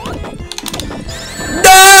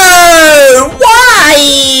 No!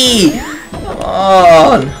 Why? Come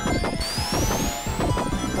on.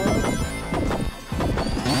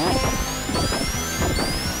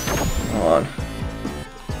 Come on.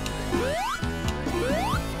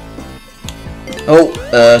 Oh,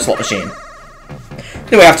 slot machine.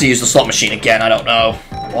 Do we have to use the slot machine again? I don't know.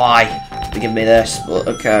 Why? To give me this, but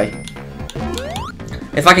okay.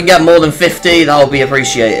 If I can get more than 50, that will be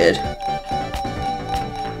appreciated.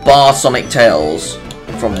 Bar Sonic Tails.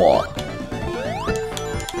 From what?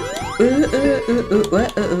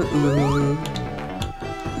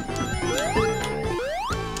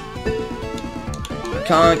 I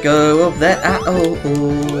can't go up there at all.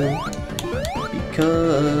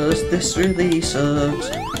 Because this really sucks.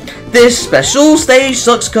 This special stage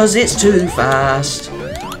sucks because it's too fast.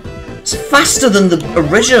 It's faster than the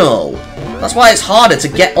original. That's why it's harder to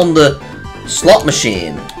get on the slot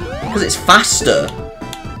machine. Because it's faster.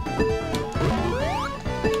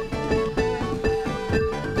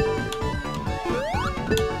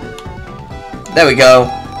 There we go.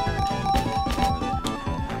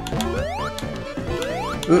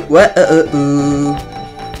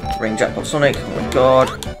 Ring Jackpot Sonic. Oh my god.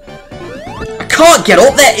 I can't get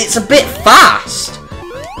up there. It's a bit fast.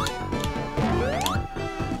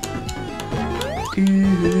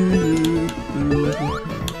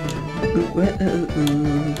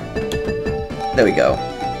 There we go.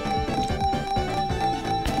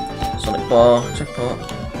 Sonic bar, jackpot.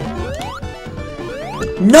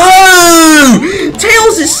 No!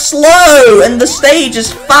 Tails is slow and the stage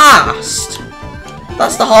is fast.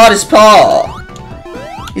 That's the hardest part.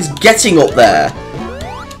 Is getting up there.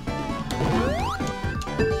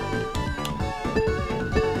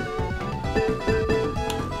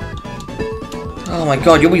 Oh my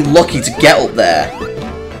god, you'll be lucky to get up there.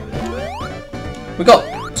 We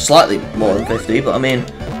got slightly more than 50, but I mean,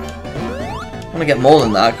 I want to get more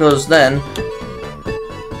than that because then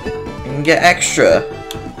you can get extra.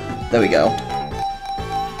 There we go.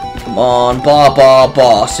 Come on,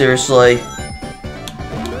 bar, seriously.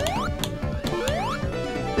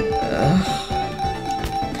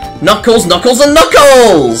 Knuckles, Knuckles, and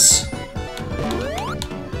Knuckles!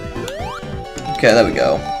 Okay, there we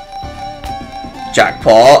go.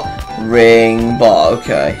 Jackpot, ring, bar,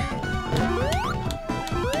 okay.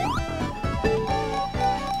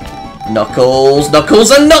 Knuckles,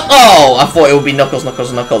 Knuckles, and Knuckles! Oh, I thought it would be Knuckles, Knuckles,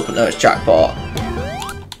 and Knuckles, but no, it's Jackpot.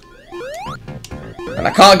 And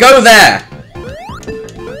I can't go there!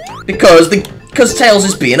 Because Tails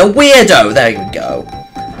is being a weirdo. There we go.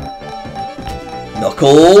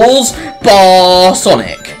 Knuckles, bar,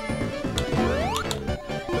 Sonic.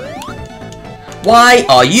 Why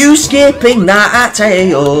are you skipping that at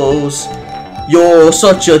Tails? You're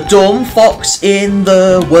such a dumb fox in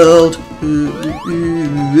the world.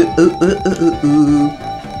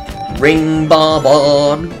 Ring, bar,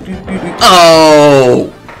 bar.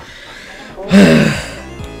 Oh!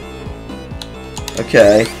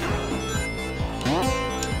 Okay.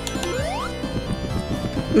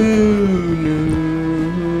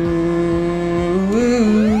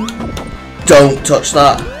 Don't touch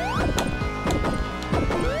that.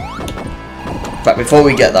 In fact, before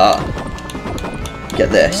we get that, get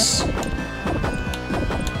this.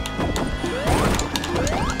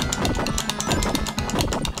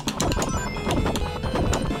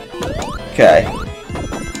 Okay.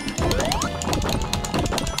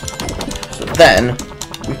 So then,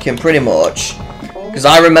 we can pretty much... Because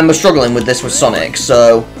I remember struggling with this with Sonic,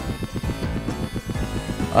 so...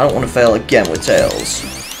 I don't want to fail again with Tails.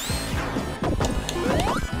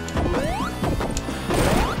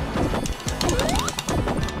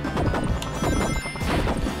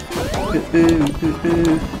 Okay,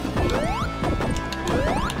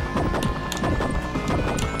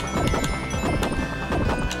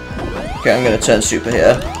 I'm gonna turn super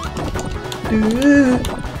here.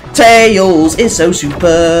 Tails is so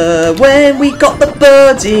super when we got the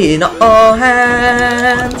birds in our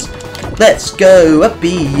hands. Let's go up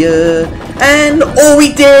here, and oh,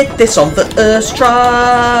 we did this on the first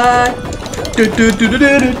try.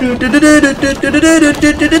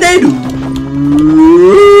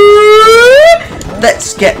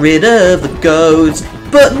 Let's get rid of the goats,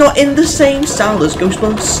 but not in the same style as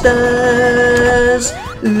Ghostbusters.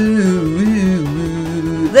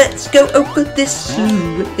 Let's go over this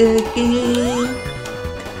again.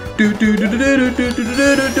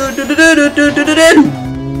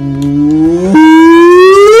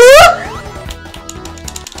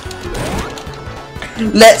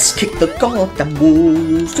 Let's kick the goddamn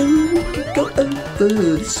walls so we can go over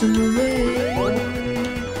this way.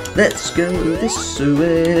 Let's go this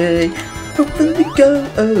way. Hopefully go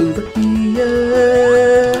over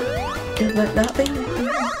here. Get like that thing.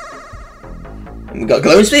 We got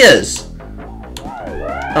glowing spheres.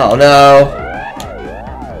 Oh no.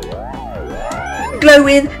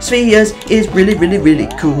 Glowing spheres is really, really, really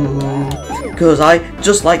cool. Cause I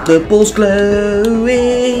just like the balls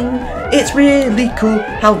glowing. It's really cool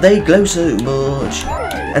how they glow so much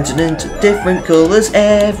and turn into different colours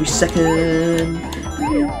every second.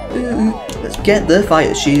 Let's get the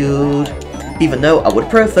fire shield, even though I would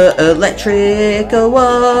prefer electric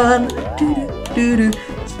one.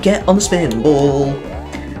 Let's get on the spin ball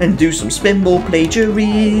and do some spin ball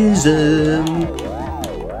plagiarism.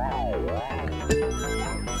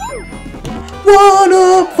 1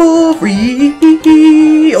 up for free.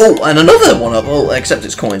 Oh, and another 1 up. Oh, except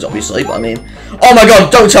it's coins, obviously. But I mean, oh my god!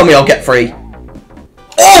 Don't tell me I'll get free.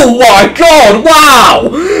 Oh my god! Wow.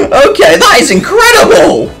 Okay, that is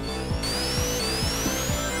incredible.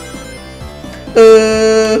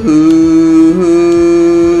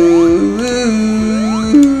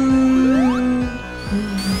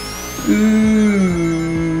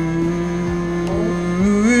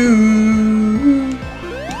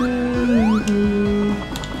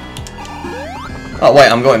 Oh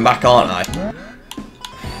wait, I'm going back, aren't I?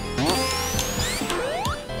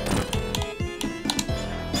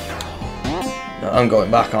 No, I'm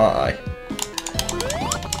going back, aren't I?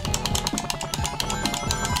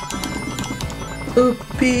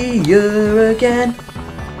 Up here again.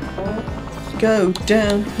 Go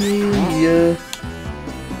down here.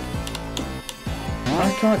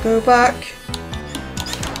 I can't go back.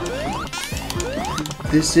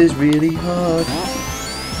 This is really hard.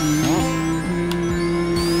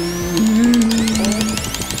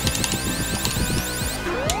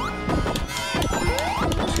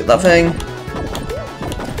 Let's get that thing.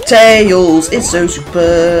 Tails is so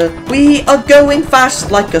super. We are going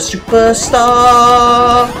fast like a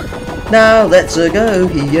superstar. Now let's go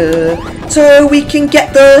here so we can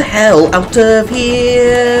get the hell out of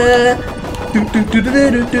here.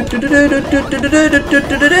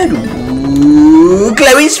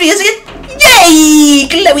 Glowing spheres again! Yay!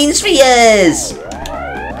 Glowing spheres!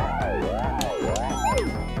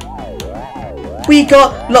 We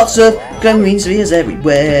got lots of glowing spheres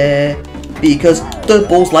everywhere because the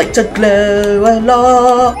balls like to glow a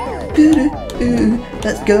lot.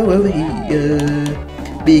 Let's go over here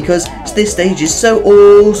because this stage is so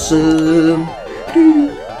awesome.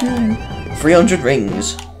 300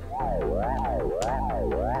 rings.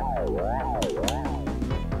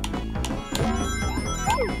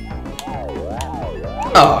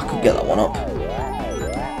 Oh, I could get that one up.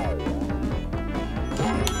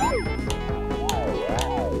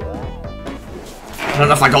 I don't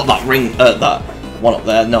know if I got that ring, that one up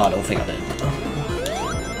there. No, I don't think I did.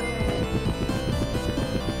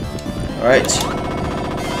 Alright.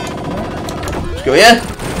 Let's go here.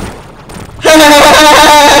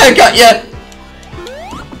 Got ya!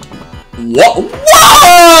 What?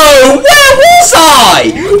 Whoa! Where was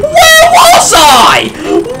I? Where was I?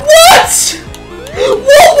 What?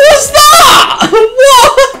 What was that?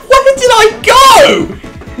 What? Where did I go?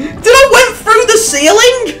 Did I went through the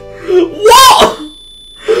ceiling? What?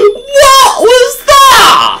 What was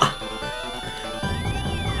that?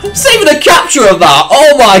 I'm saving a capture of that.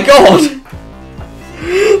 Oh my god.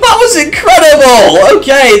 That was incredible.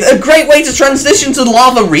 Okay, a great way to transition to the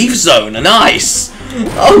lava reef zone. Nice.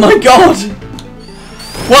 Oh my god.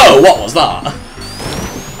 Whoa, what was that?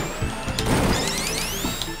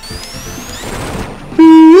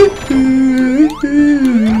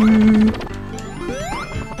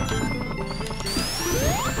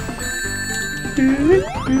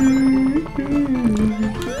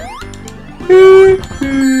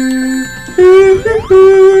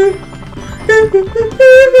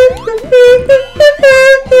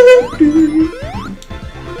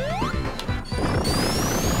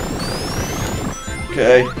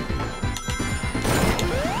 Okay.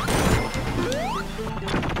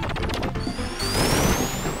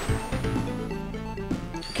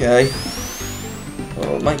 Okay.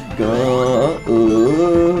 Oh my god.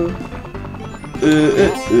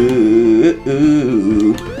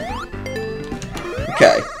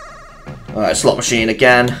 Okay. Alright, slot machine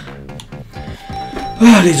again.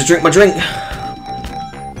 I need to drink my drink.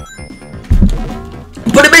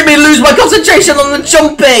 But it made me lose my concentration on the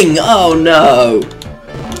jumping! Oh no.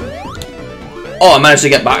 Oh, I managed to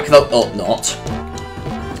get back though. Oh, not.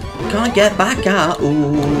 Can't get back out.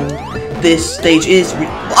 Ooh. This stage is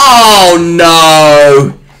oh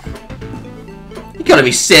no! You gotta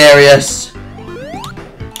be serious.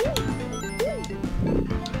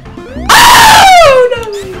 Oh no!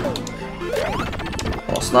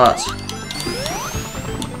 What's that?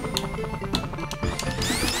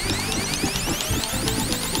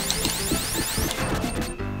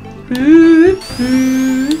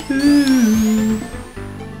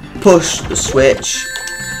 Push the switch.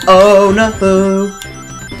 Oh no!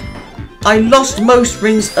 I lost most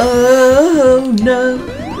rings. Oh no!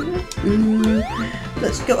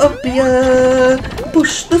 Let's go up here.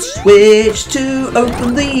 Push the switch to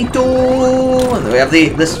open the door. And then we have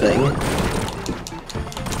this thing.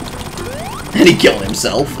 And he killed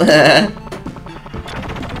himself.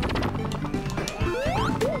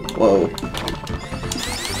 Whoa.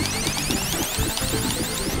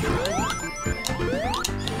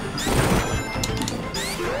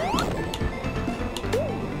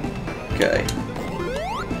 Okay.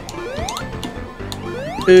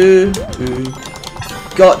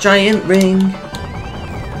 Got giant ring.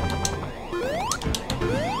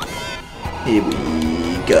 Here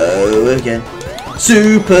we go again.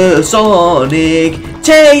 Supersonic.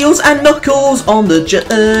 Tails and Knuckles on the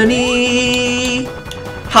journey.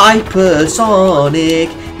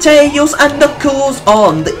 Hypersonic. Tails and Knuckles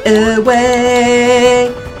on the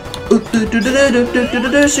way.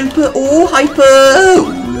 Super or hyper.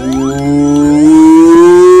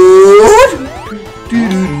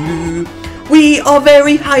 We are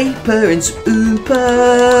very hyper and super.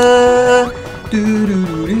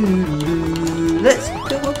 Let's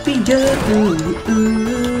go up here.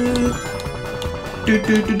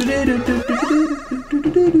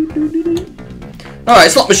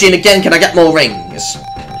 Alright, slot machine again. Can I get more rings?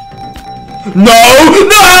 No!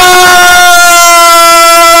 No!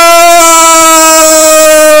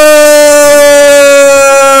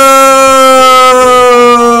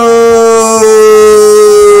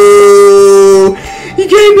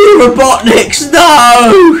 Robotniks,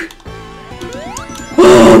 no!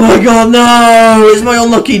 Oh my god, no! It's my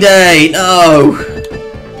unlucky day, no!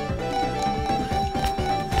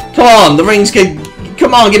 Come on, the rings can...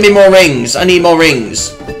 Come on, give me more rings. I need more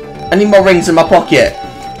rings. I need more rings in my pocket.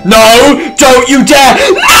 No! Don't you dare!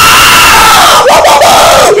 No!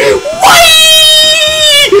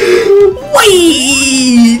 Wait!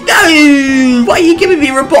 Wait! No! What are you giving me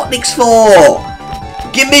Robotniks for?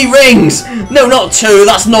 Give me rings! No, not 2,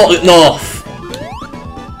 that's not enough!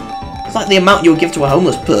 It's like the amount you would give to a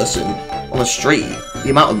homeless person on the street. The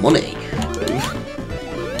amount of money.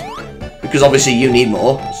 Because obviously you need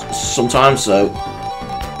more sometimes, so...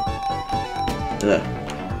 Yeah.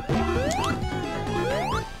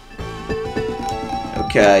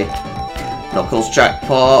 Okay. Knuckles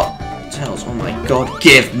jackpot. Tails, oh my god.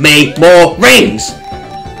 Give me more rings!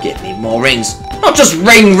 Give me more rings. Not just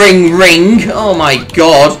ring, ring, ring. Oh my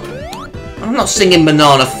god. I'm not singing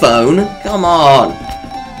Banana Phone. Come on.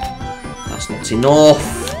 That's not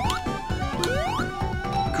enough.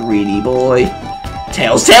 Greedy boy.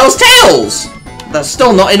 Tails, tails, tails! That's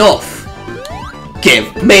still not enough.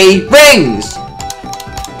 Give me rings!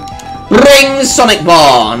 Rings, Sonic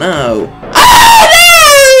Bar! No. Oh, no!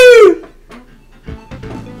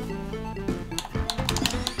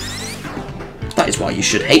 That is why you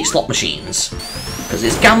should hate slot machines. Because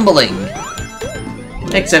it's gambling.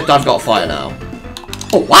 Except I've got fire now.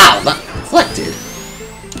 Oh wow, that reflected.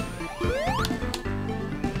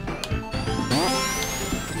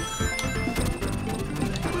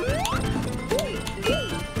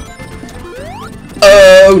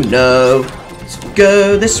 Oh no. Let's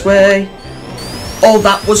go this way. Oh,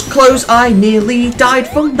 that was close. I nearly died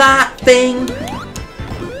from that thing.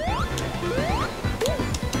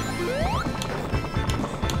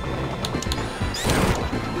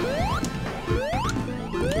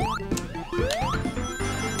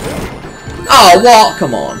 Oh, what?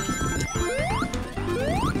 Come on.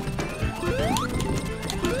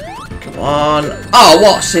 Come on. Oh,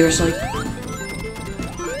 what? Seriously?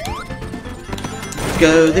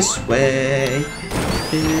 go this way.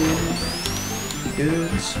 Go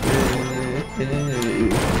this way.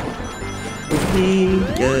 Over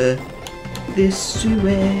here. This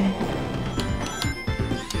way.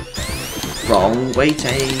 Wrong way,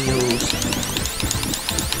 Tails.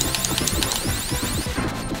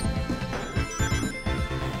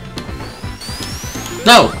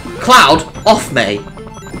 No! Cloud, off me!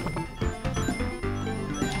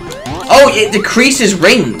 Oh, it decreases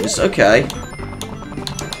rings. Okay.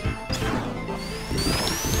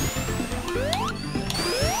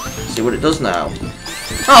 See what it does now.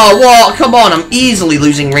 Oh, what? Come on, I'm easily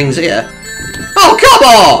losing rings here. Oh, come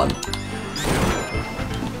on!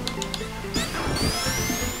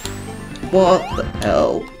 What the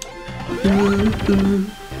hell?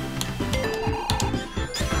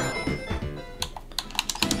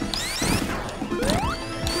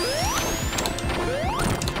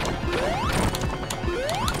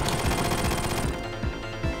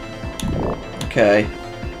 Okay.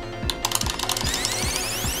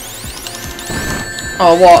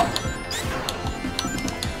 Oh, what?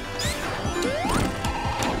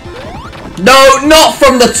 No, not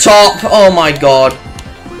from the top! Oh my god.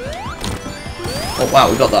 Oh wow,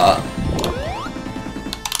 we got that.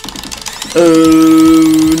 Oh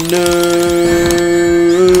no.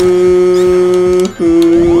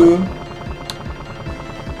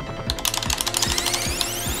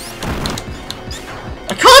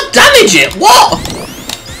 I can't damage it! What?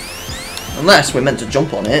 Unless we're meant to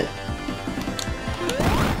jump on it.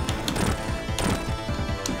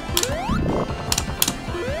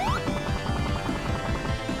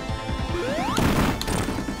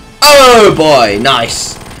 Oh boy,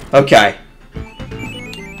 nice. Okay.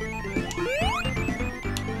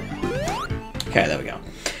 Okay, there we go.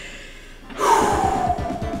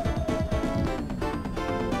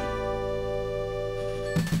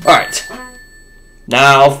 Alright.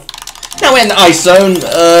 Now we're in the ice zone.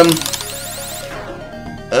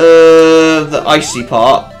 The icy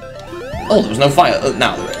part. Oh, there was no fire. Oh,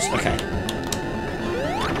 now there is. Okay.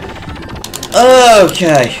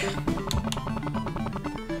 Okay.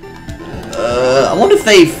 I wonder if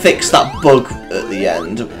they fixed that bug at the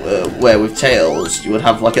end, where with Tails, you would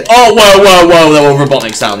have like a... Oh, whoa, whoa, whoa, there were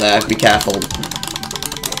Robotniks down there. Be careful.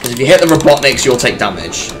 Because if you hit the Robotniks, you'll take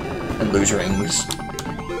damage. And lose rings.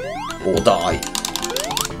 Or die.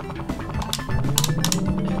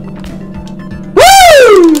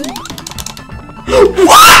 Woo!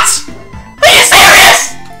 What? Are you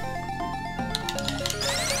serious?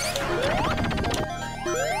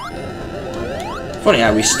 Funny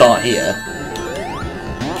how we start here.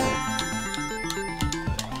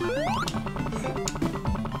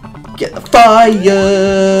 Get the fire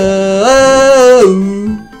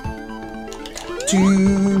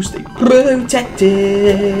to stay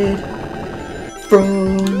protected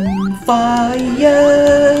from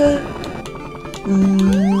fire.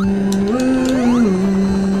 Ooh.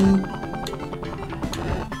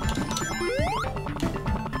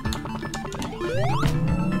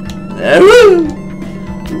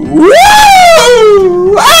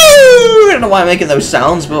 Woo! I don't know why I'm making those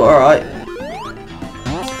sounds, but alright.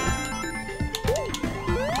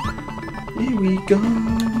 Here we go.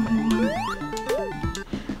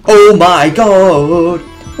 Oh my god!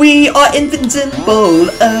 We are invincible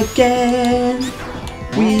again!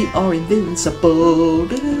 We are invincible!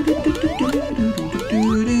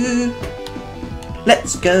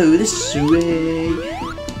 Let's go this way!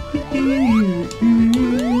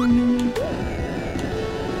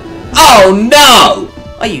 Oh no!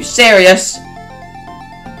 Are you serious?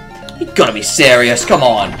 You gotta be serious, come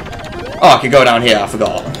on! Oh, I can go down here, I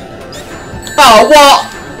forgot. Oh, what?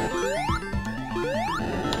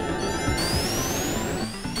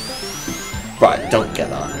 Right, don't get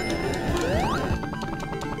that.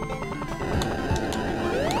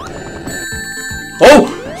 Oh!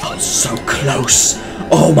 That was so close!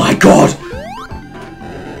 Oh my god!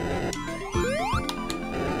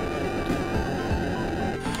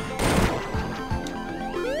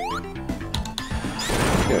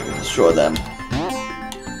 Destroy them.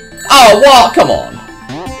 Oh, what? Come on.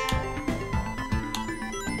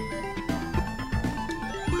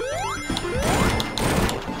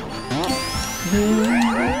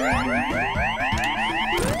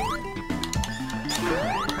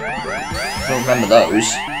 I don't remember those.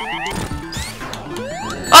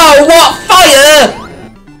 Oh, what? Fire!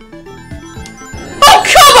 Oh,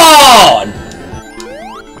 come on!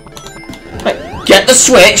 Right, get the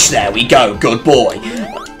switch. There we go. Good boy.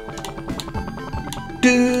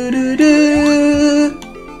 Do-do-do.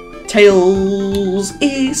 Tails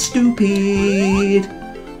is stupid.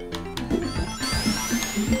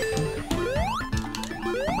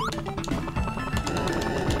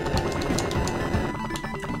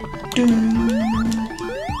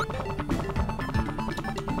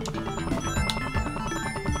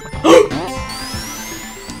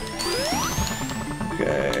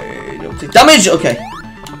 damage. Okay.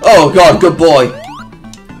 Oh god, good boy.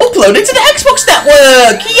 Uploaded to the Xbox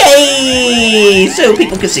network! Yay! So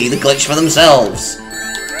people can see the glitch for themselves.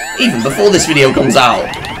 Even before this video comes out.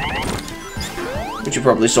 Which you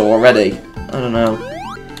probably saw already. I don't know.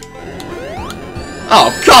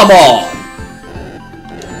 Oh, come on!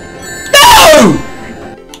 No!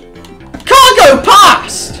 Can't go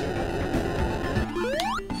past!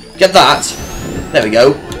 Get that. There we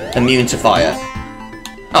go. Immune to fire.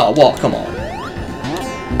 Oh, what? Come on.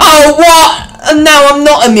 Oh, what? And now I'm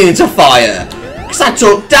not immune to fire. Because I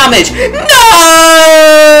took damage. No!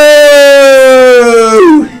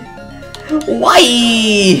 Why?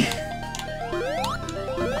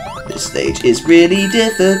 This stage is really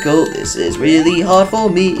difficult. This is really hard for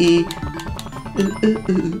me.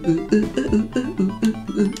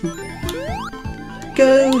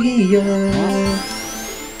 Go here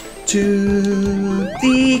to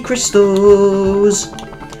the crystals.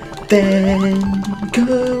 Then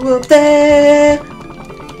go up there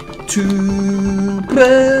to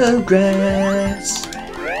progress.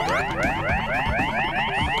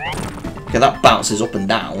 Okay, that bounces up and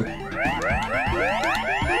down.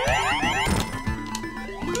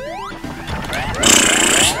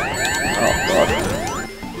 Oh god.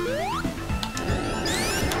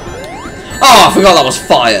 Oh, I forgot that was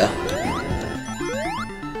fire.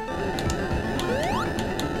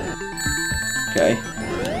 Okay.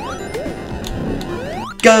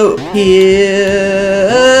 Go here.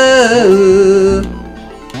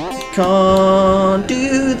 Can't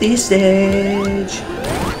do this stage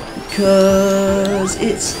because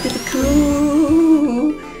it's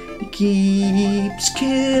difficult. It keeps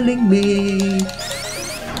killing me.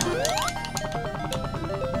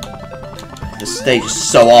 This stage is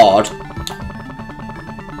so hard.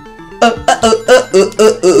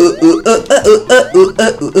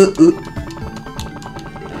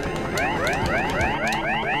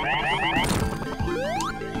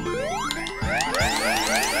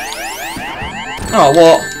 Oh,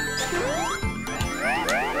 what?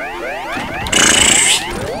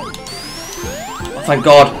 Oh, thank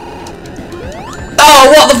God.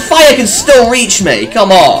 Oh, what? The fire can still reach me.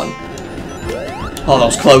 Come on. Oh, that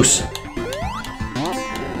was close.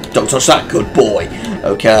 Don't touch that, good boy.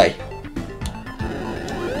 Okay.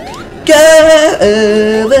 Go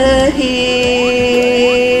over here.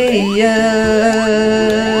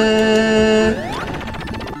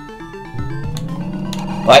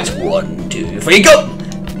 Right, 1, 2, 3, go!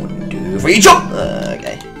 1, 2, 3, jump!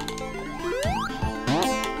 Okay.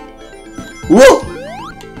 Whoa!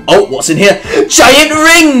 Oh, what's in here? Giant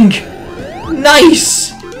ring!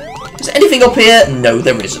 Nice! Is there anything up here? No,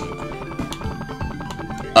 there isn't.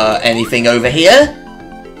 Anything over here?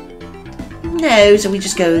 No, so we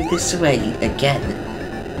just go this way again.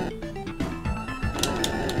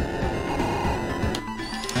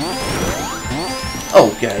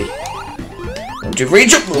 Okay. 1, 2, 3,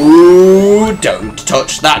 jump! Ooh, don't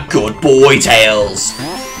touch that good boy, Tails.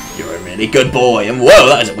 You're a really good boy. And whoa,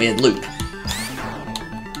 that is a weird loop.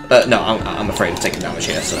 No, I'm afraid of taking damage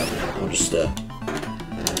here, so I'll just,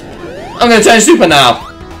 I'm gonna turn super now.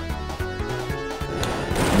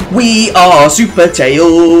 We are Super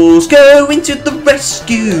Tails, going to the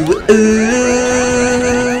rescue.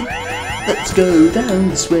 Let's go down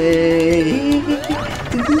this way.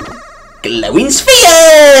 Glowing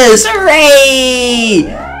spheres!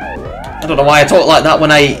 Hooray! I don't know why I talk like that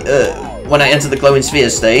when I enter the glowing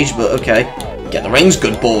spheres stage, but okay. Get the rings,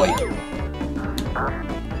 good boy.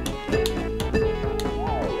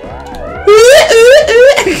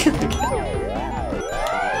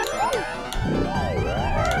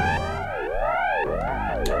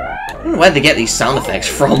 I don't know where they get these sound effects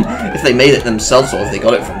from, if they made it themselves or if they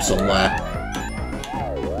got it from somewhere.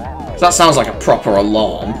 That sounds like a proper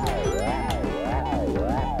alarm.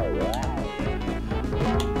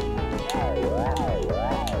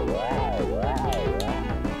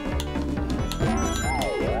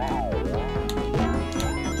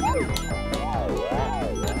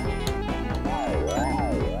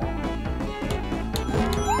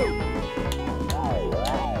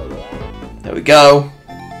 There we go.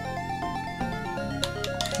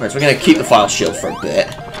 Right, so we're going to keep the file shield for a bit.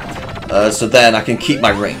 So then I can keep my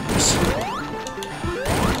rings.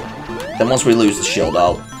 Then once we lose the shield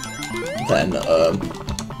out, then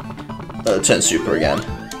turn super again.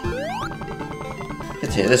 Get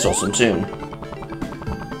to hear this awesome tune.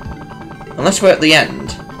 Unless we're at the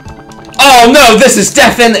end. Oh no, this is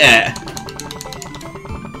death, isn't it?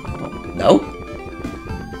 No?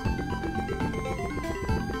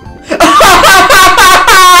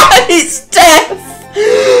 It's death!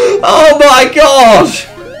 Oh my god!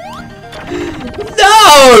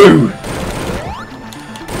 No!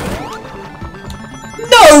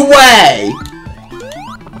 No way!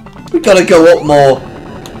 We gotta go up more.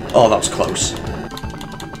 Oh, that was close.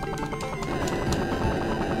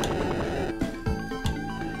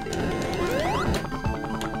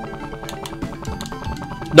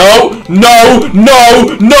 No! No!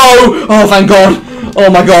 No! No! Oh, thank God! Oh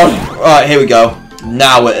my God! Right, here we go.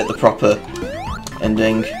 Now we're at the proper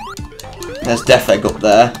ending. There's Death Egg up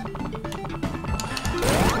there.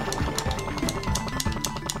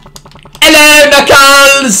 Hello,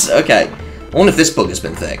 Knuckles! Okay. I wonder if this bug has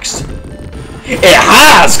been fixed. It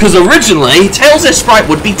has! Because originally, Tails' sprite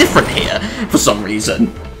would be different here, for some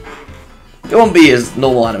reason. It won't be his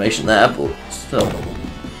normal animation there, but still.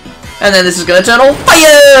 And then this is going to turn on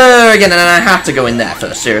fire again, and I have to go in there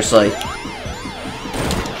first, seriously.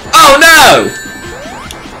 Oh no!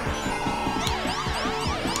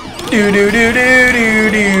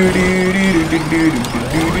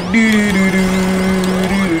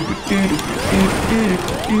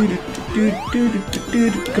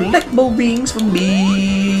 Collect more rings from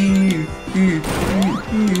me.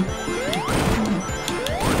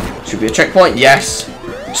 Should be a checkpoint, yes.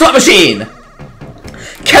 Slot machine!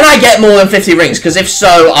 Can I get more than 50 rings? Because if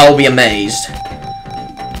so, I'll be amazed.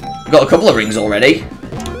 Got a couple of rings already.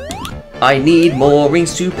 I need more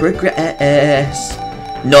rings to progress.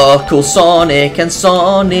 Knuckles, Sonic, and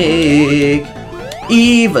Sonic.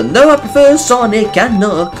 Even though I prefer Sonic and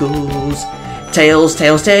Knuckles. Tails,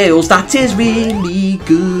 Tails, Tails, that is really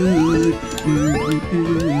good.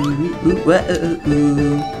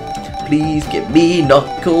 Please give me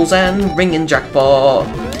Knuckles and Ring and Jackpot.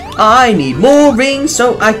 I need more rings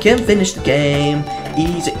so I can finish the game.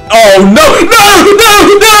 Easy. Oh no! No!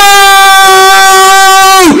 No! No!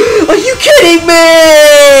 Are you kidding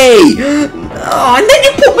me? Oh, and then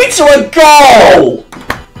you put me to a goal!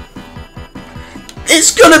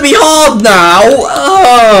 It's gonna be hard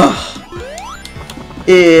now!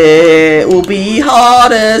 It will be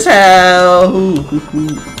hard as hell.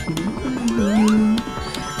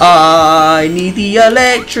 I need the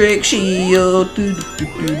electric shield.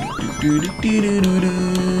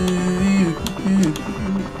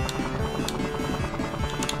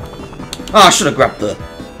 Oh, I should have grabbed the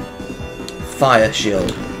fire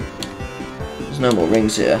shield. There's no more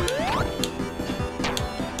rings here.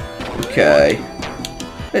 Okay.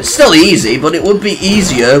 It's still easy, but it would be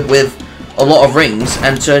easier with a lot of rings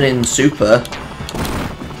and turning super.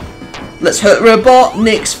 Let's hurt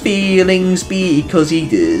Robotnik's feelings because he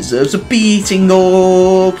deserves a beating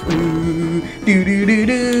up.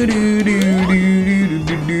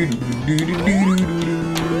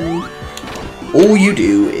 All you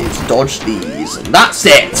do is dodge these, and that's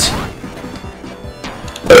it.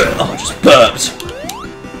 Oh, I just burped.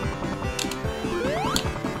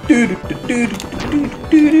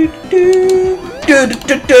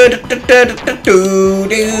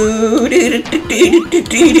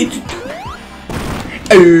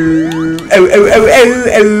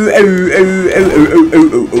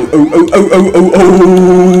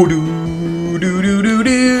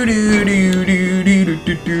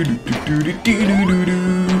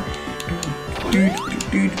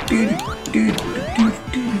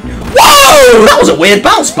 Whoa! That was a weird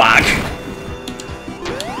bounce back.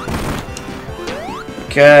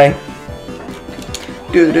 Okay.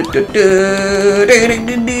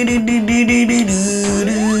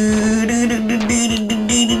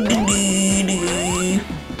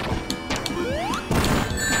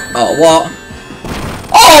 Oh, what?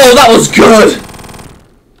 Oh, that was good!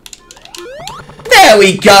 There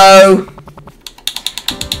we go!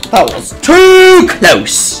 That was too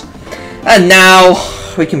close! And now,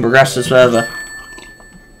 we can progress this further.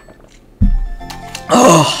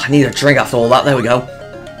 Oh, I need a drink after all that. There we go.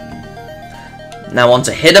 Now on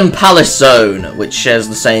to Hidden Palace Zone, which shares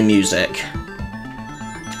the same music.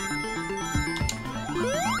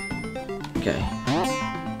 Okay.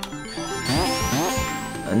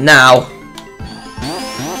 And now...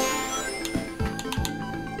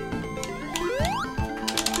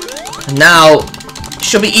 it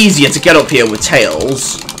should be easier to get up here with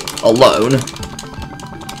Tails alone.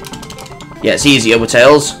 Yeah, it's easier with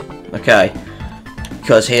Tails. Okay.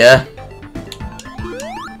 Because here...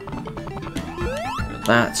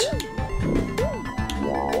 that.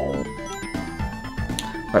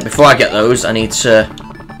 Right, before I get those, I need to...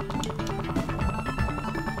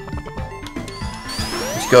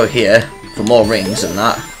 let's go here for more rings and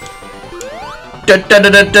that. Da da da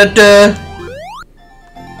da da da.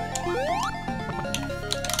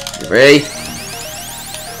 3.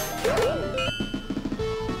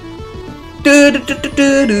 Do do do do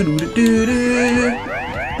do do do do do.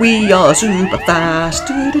 We are super fast.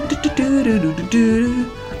 Do do do do do do do do.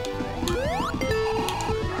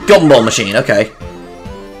 Gumball machine, okay.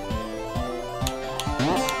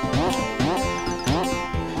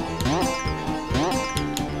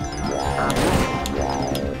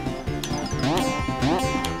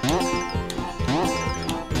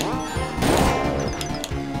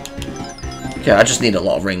 Okay, I just need a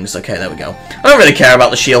lot of rings. Okay, there we go. I don't really care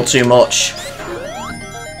about the shield too much.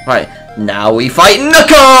 Right, now we fight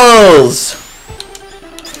Knuckles!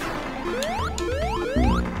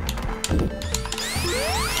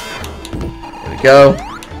 There we go.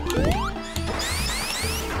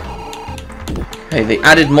 Okay, they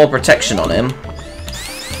added more protection on him.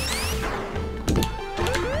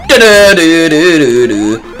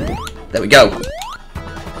 There we go.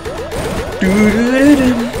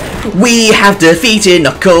 We have defeated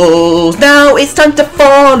Knuckles. Now it's time to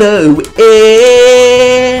follow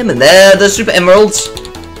him. And there are the Super Emeralds.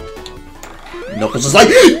 Knuckles is like,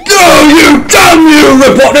 "Go, you damn you,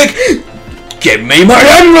 Robotnik! Give me my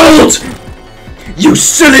emerald! You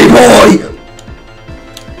silly boy!"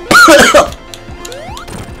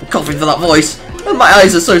 I'm coughing for that voice. And my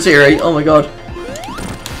eyes are so teary. Oh my god.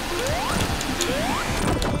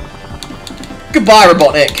 Goodbye,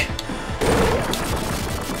 Robotnik.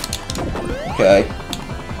 Okay.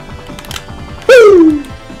 Woo!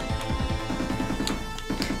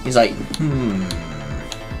 He's like,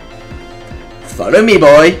 follow me,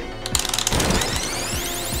 boy.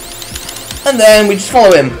 And then we just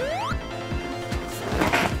follow him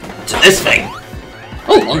to this thing.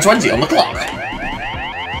 Oh, 1:20 on the clock.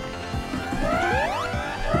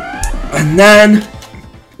 And then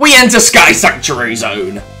we enter Sky Sanctuary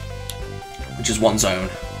Zone, which is one zone.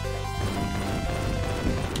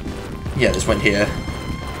 Yeah, this went here.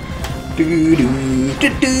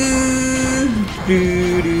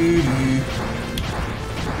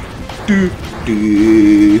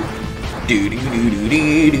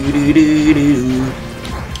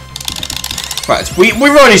 Right, we've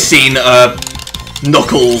already seen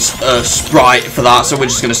Knuckles sprite for that, so we're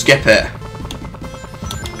just gonna skip it.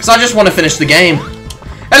 Because I just want to finish the game.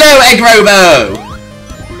 Hello, Egg Robo!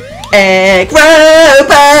 Egg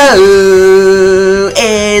Robo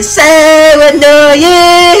is so annoying.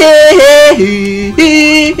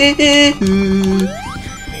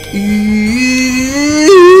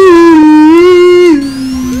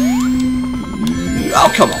 Oh,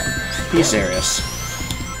 come on. Be serious.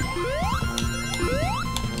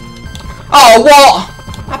 Oh, what?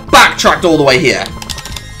 I backtracked all the way here.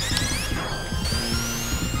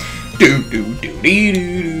 Do do do do do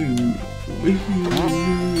do.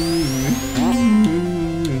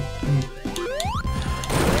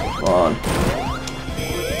 Come on.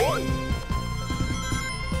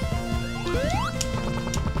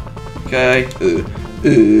 Okay.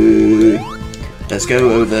 Let's go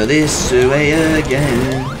over this way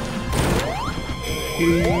again.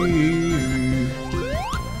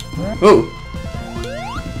 Oh.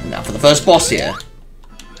 Now for the first boss here,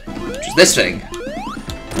 which is this thing,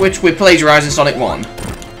 which we plagiarised in Sonic 1.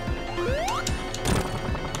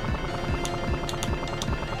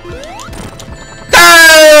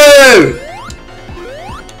 No!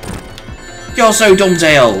 You're so dumb,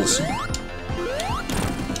 Tails.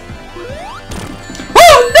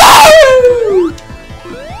 Oh no!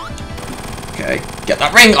 Okay, get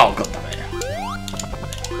that ring. Oh god damn it!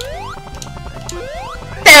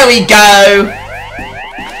 There we go.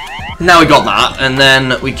 Now we got that, and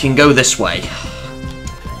then we can go this way.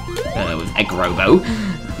 With Egg Robo.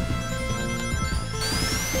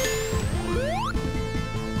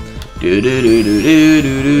 Do do do do do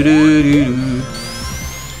do do do do.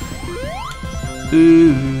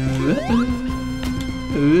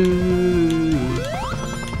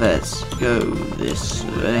 Let's go this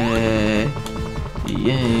way.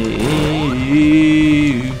 Yeah.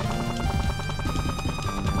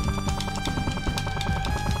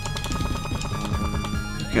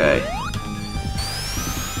 Okay.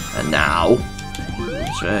 And now,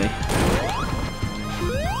 this way.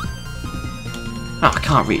 Oh, I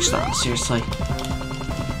can't reach that, seriously.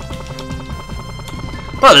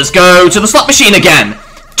 Well, let's go to the slap machine again.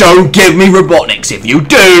 Don't give me Robotniks. If you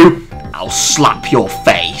do, I'll slap your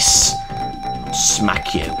face. I'll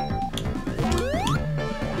smack you.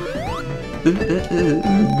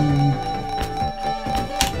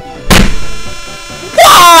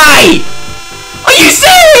 Why? Are you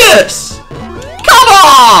serious? Come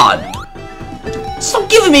on! Stop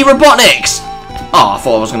giving me Robotniks! Oh, I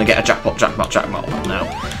thought I was going to get a jackpot. No.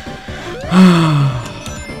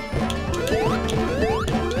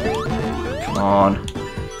 Come on.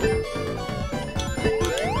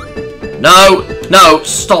 No,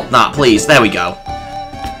 stop that, please. There we go.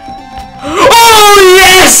 Oh,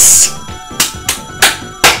 yes!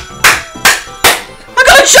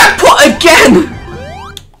 What, again?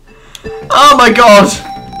 Oh my god.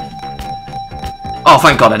 Oh,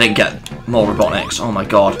 thank god I didn't get more robotics. Oh my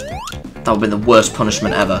god. That would have been the worst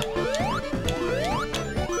punishment ever.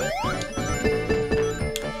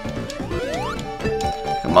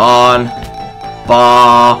 Come on.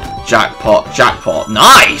 Bar. Jackpot. Jackpot.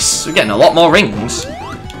 Nice! We're getting a lot more rings.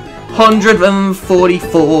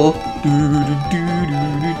 144.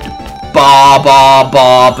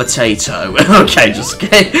 Bar, potato. Okay, just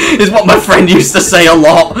kidding. Is what my friend used to say a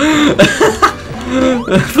lot.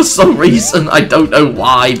 For some reason, I don't know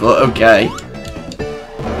why, but okay.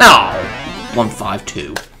 Now,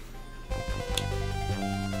 152.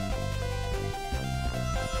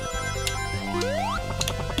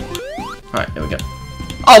 Alright, here we go.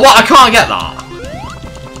 Oh, what? I can't get that.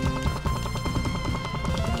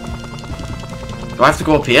 Do I have to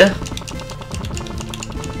go up here?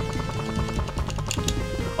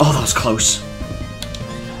 Oh, that was close.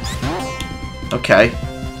 Okay.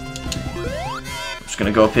 I'm just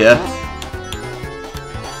gonna go up here.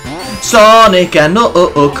 Sonic and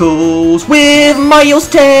Knuckles with Miles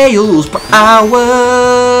Tails per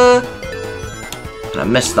hour. And I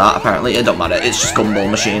missed that, apparently. It don't matter. It's just Gumball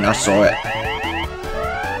Machine. I saw it.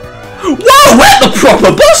 Whoa! We're at the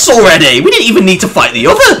proper boss already! We didn't even need to fight the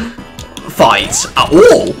other fights at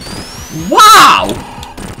all. Wow!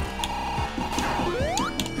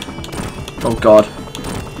 Oh god.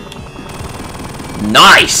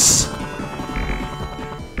 Nice!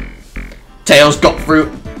 Tails got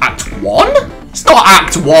through Act 1? It's not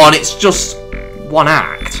Act 1, it's just one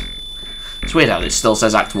act. It's weird how it still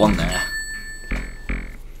says Act 1 there.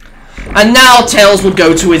 And now Tails will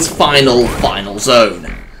go to his final zone.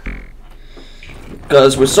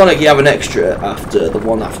 Because with Sonic you have an extra after the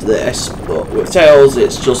one after this, but with Tails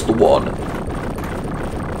it's just the one.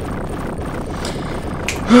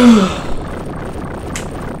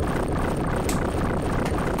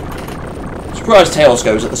 Surprised Tails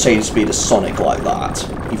goes at the same speed as Sonic like that,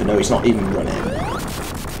 even though he's not even running.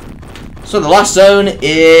 So the last zone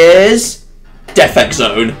is Defect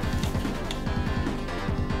Zone.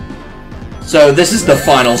 So this is the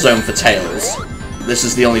final zone for Tails. This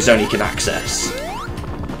is the only zone he can access.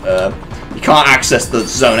 You can't access the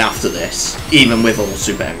zone after this, even with all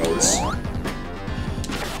Super Emeralds.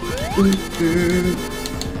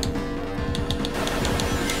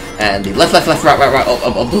 And the left, right, up,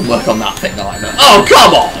 work on that thing. I know. Oh,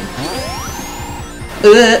 come on!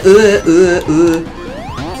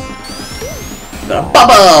 Got a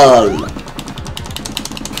bubble!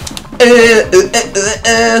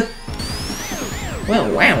 Wow.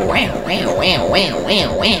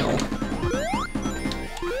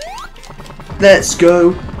 Let's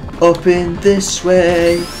go up in this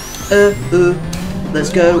way.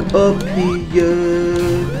 Let's go up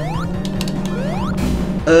here.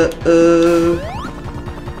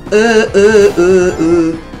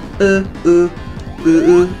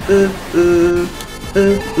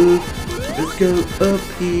 Let's go up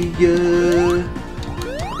here.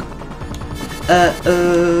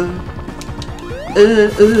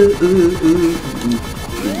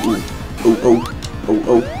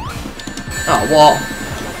 Oh, what?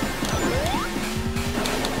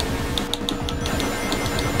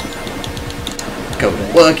 Go to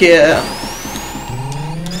work here.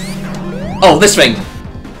 Oh, this thing.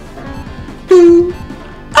 Oh.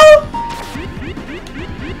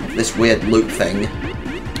 This weird loop thing.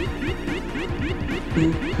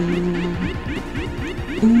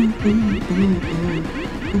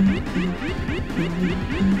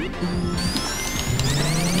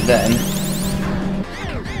 Then,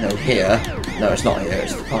 no, here. No, it's not here.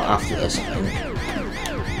 It's the part after this, I think.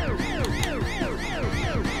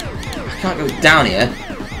 I can't go down here.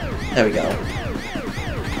 There we go.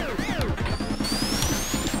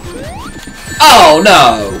 Oh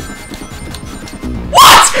no!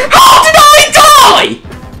 What? How did I die?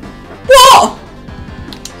 What?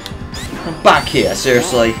 I'm back here,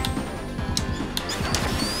 seriously.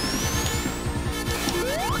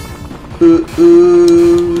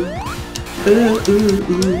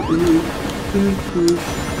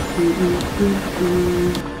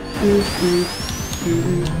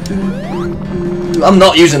 I'm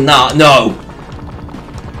not using that, no.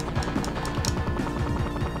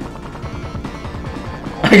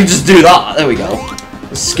 I can just do that. There we go.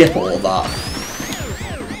 Let's skip all of that.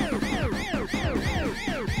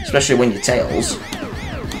 Especially when you're Tails.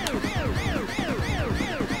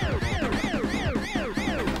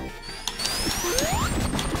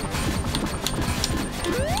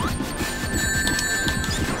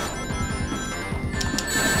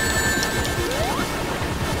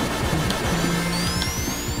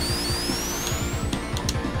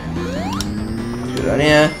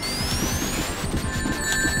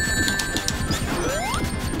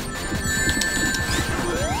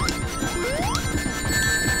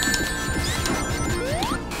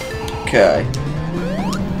 Okay.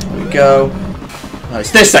 There we go. Oh,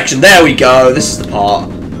 it's this section. There we go. This is the part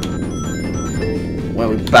where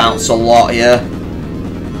we bounce a lot here.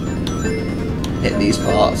 Hit these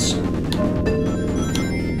parts.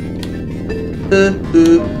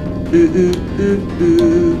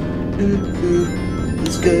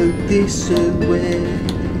 Let's go this way.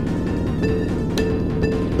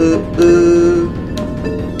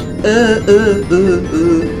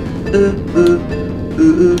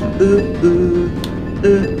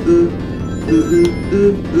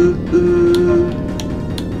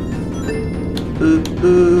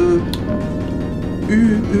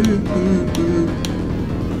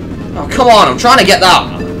 Oh, come on, I'm trying to get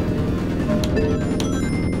that.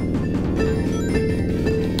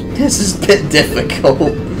 This is a bit difficult.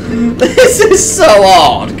 This is so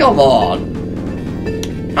hard. Come on.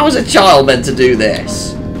 How is a child meant to do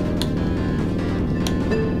this?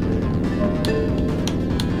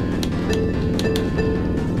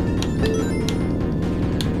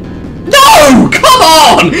 No! Come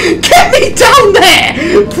on! Get me down there!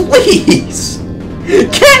 Please!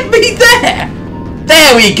 Get me there!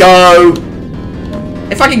 There we go!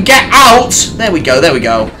 If I can get out! There we go, there we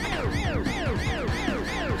go.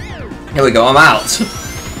 Here we go, I'm out.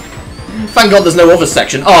 Thank God there's no other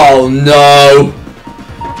section. Oh no!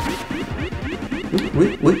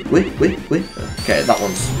 Wait. Okay, that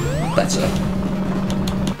one's better.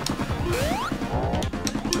 Oh,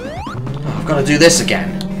 I've got to do this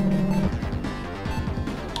again.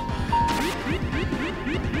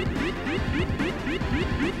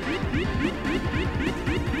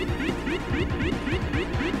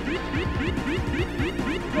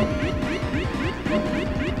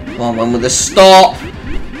 Come on, when will this stop?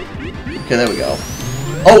 Okay, there we go.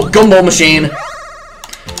 Oh, gumball machine!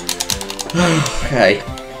 Okay.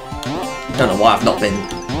 I don't know why I've not been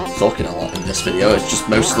talking a lot in this video. It's just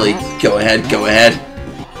mostly go ahead, go ahead.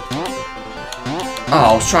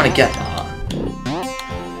 Oh, I was trying to get that.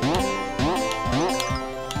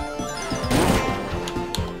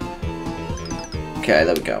 Okay,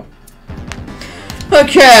 there we go.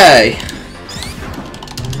 Okay!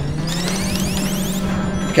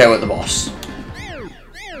 Okay, we're at the boss.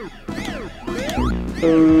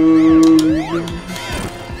 You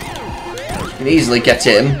can easily get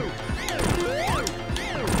him.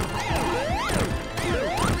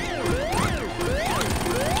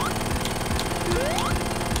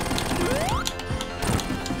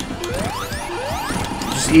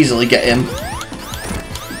 Just easily get him.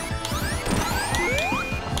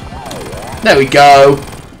 There we go.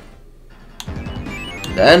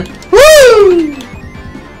 Then, woo!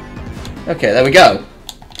 Okay, there we go.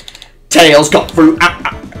 Tails got through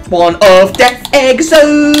Act 1 of Death Egg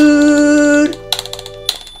Zone!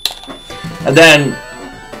 And then,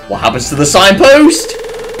 what happens to the signpost?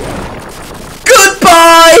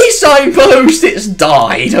 Goodbye, signpost! It's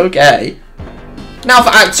died, okay. Now for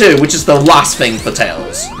Act 2, which is the last thing for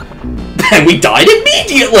Tails. Then we died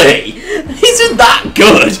immediately! Isn't that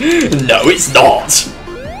good? No, it's not.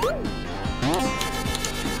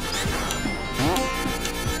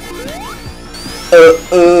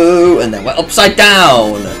 And then we're upside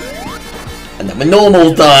down. And then we're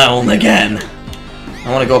normal down again.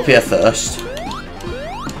 I want to go up here first.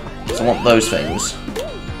 So I want those things.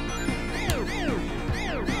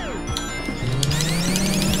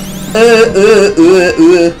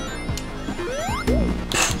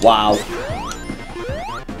 Wow.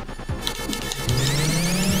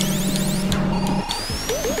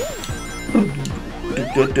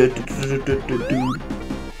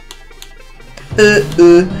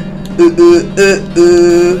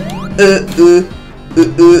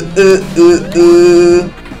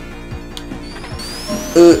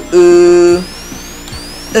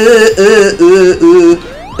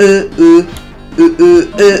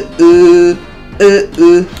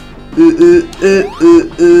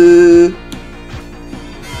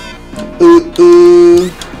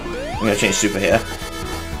 I'm gonna change super here.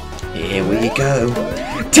 Here we go.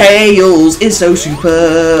 Tails is so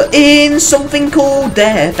super in something called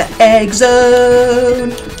Death Egg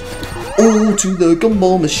Zone. All to the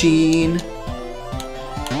gumball machine.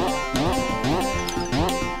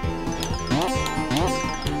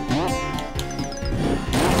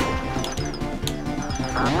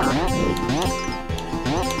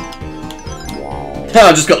 Oh,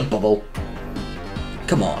 I just got a bubble.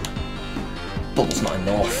 Come on. Bubble's not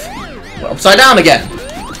enough. We're upside down again.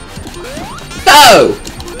 No!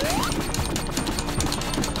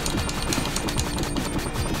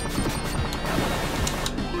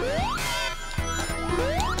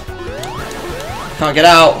 Can't get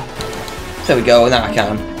out. There we go, now I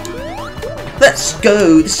can. Let's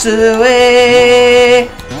go this way.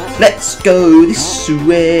 Let's go this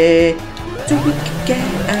way. So we can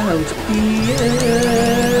get out of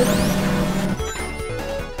here.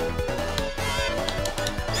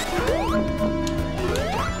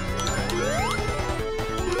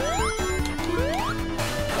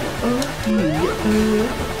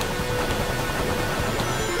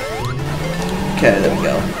 Okay, there we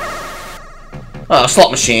go. Oh,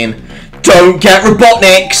 slot machine. Don't get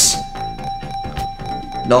Robotniks!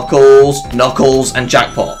 Knuckles, and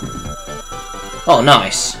Jackpot. Oh,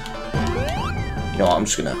 nice. You know what, I'm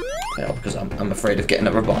just gonna fail because I'm afraid of getting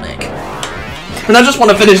a Robotnik. And I just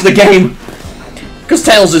want to finish the game. Because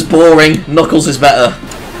Tails is boring, Knuckles is better.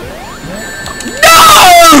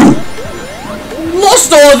 No!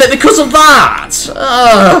 Lost all of it because of that!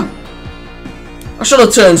 I should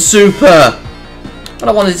have turned Super. And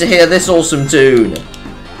I wanted to hear this awesome tune.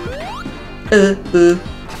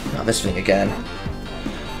 Now this thing again.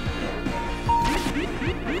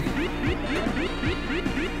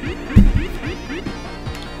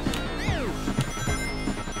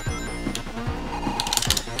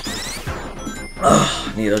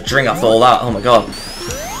 I need a drink after all that. Oh my god.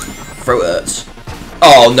 Throat hurts.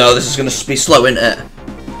 Oh no, this is going to be slow, isn't it?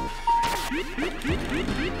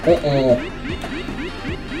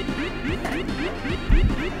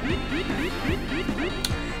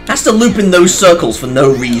 Has to loop in those circles for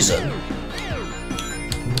no reason.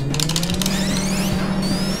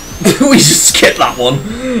 We just skipped that one.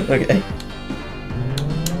 Okay.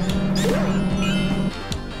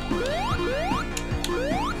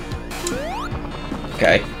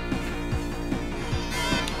 Okay.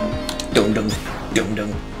 Dun dun dun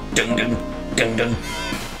dun dun dun dun dun.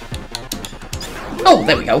 Oh,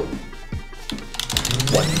 there we go.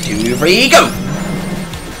 1, 2, 3, go!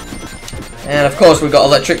 And of course we've got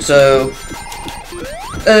electric, so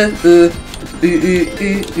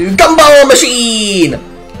gumball machine!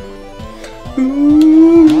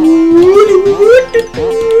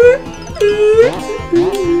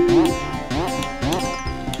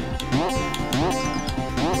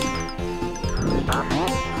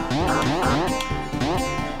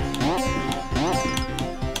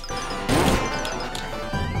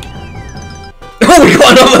 Oh, we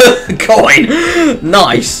got another coin!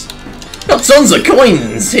 Nice! Got tons of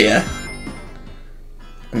coins here.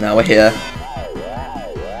 And now we're here.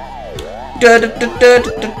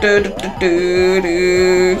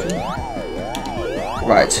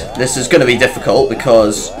 Right, this is going to be difficult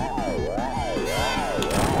because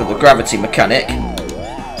of the gravity mechanic.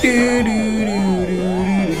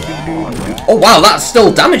 Oh wow, that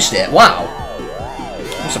still damaged it. Wow.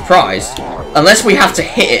 I'm surprised. Unless we have to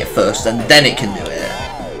hit it first and then it can do it.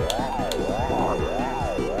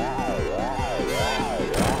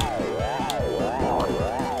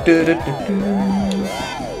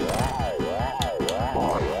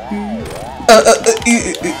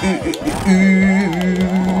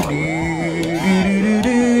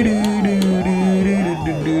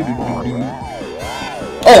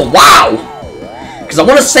 Oh wow! Because I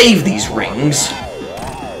want to save these rings.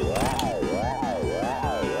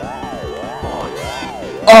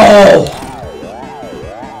 Oh!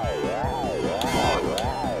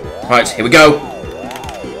 Right, here we go.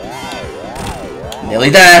 Nearly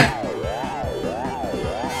there.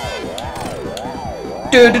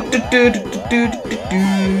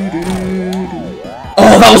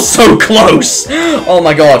 Oh, that was so close! Oh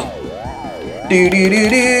my god.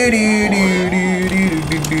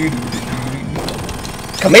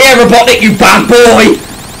 Come here, Robotnik, you bad boy!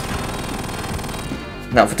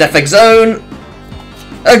 Now for Death Egg Zone.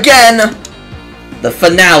 Again, the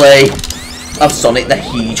finale of Sonic the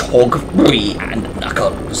Hedgehog 3 and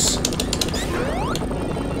Knuckles.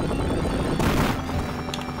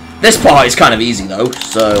 This part is kind of easy though,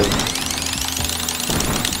 so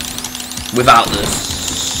without the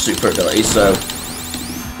super ability, so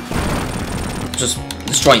just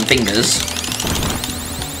destroying fingers.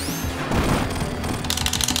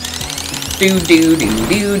 Do do do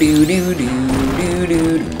do do do do do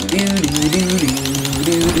do do do do.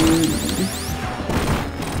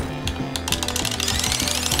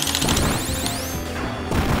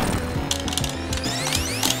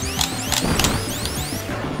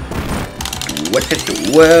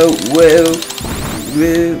 Whoa, whoa,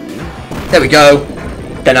 whoa. There we go.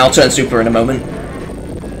 Then I'll turn super in a moment.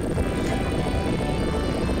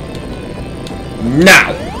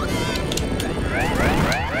 Now.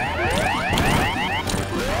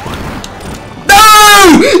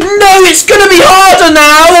 No! No, it's gonna be harder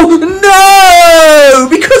now! No!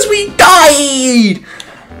 Because we died!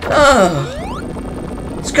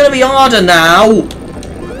 It's gonna be harder now.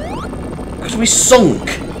 Because we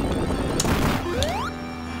sunk.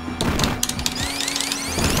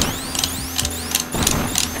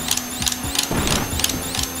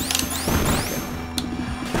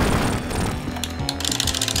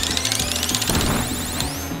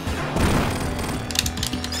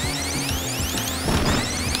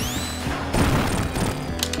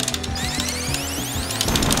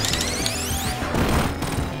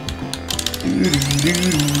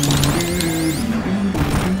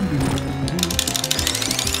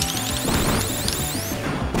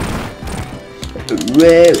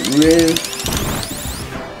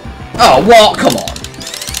 Oh, what? Come on.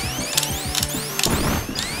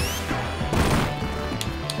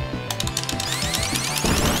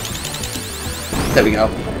 There we go.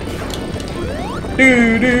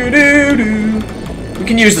 We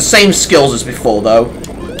can use the same skills as before, though.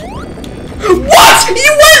 What?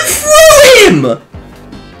 You went through him!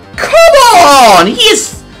 Come on!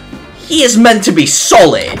 He is meant to be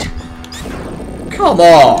solid. Come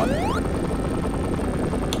on.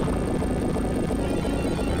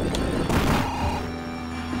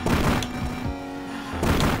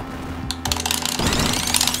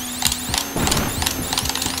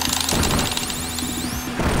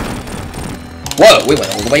 Whoa, we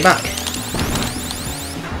went all the way back.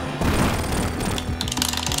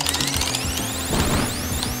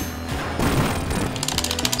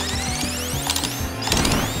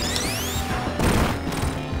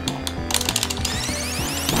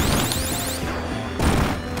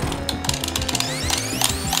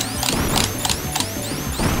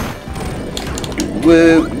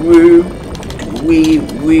 Woo, woo, wee,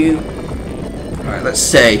 woo. Alright, let's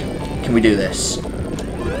see. Can we do this?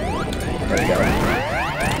 There we go.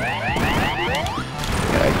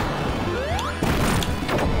 Okay.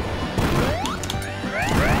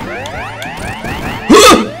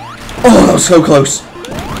 Oh, that was so close.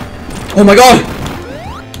 Oh my god.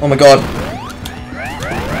 Oh my god.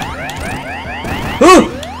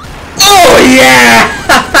 Oh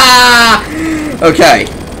yeah! Okay.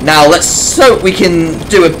 Now let's hope we can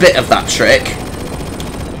do a bit of that trick.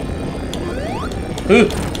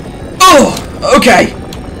 Oh, okay.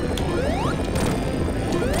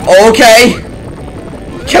 Okay.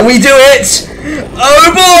 Can we do it?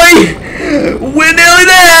 Oh boy! We're nearly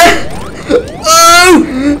there! Oh!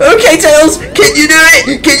 Okay, Tails! Can you do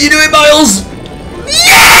it? Can you do it, Miles?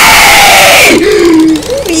 Yay!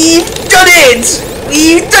 We've done it!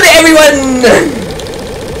 We've done it, everyone!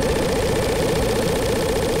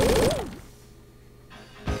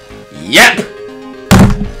 Yep!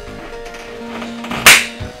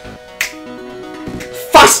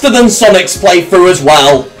 Faster than Sonic's playthrough as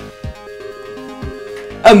well!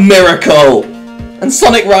 A miracle! And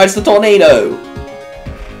Sonic rides the tornado!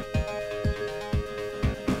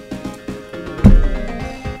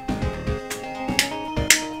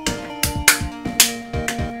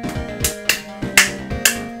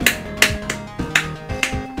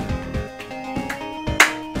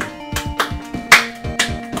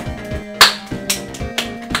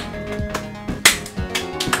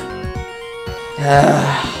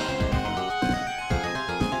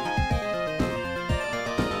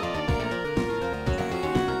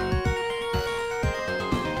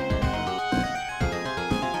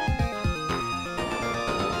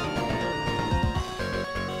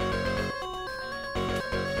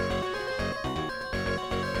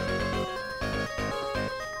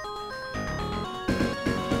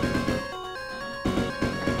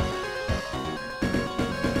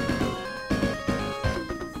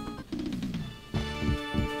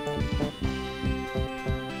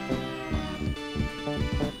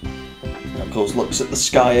 Knuckles looks at the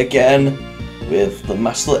sky again with the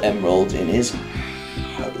Master Emerald in his home.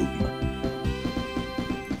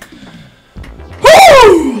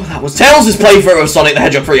 Woo! That was Tails' playthrough of Sonic the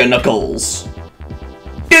Hedgehog 3 and Knuckles.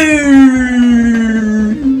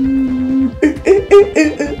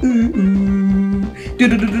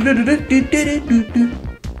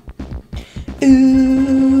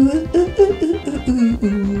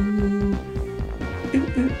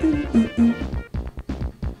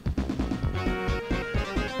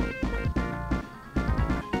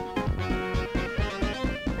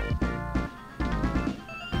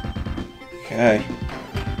 Okay.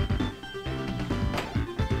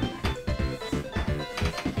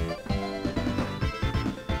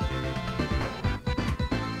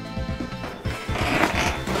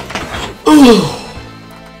 Ooh.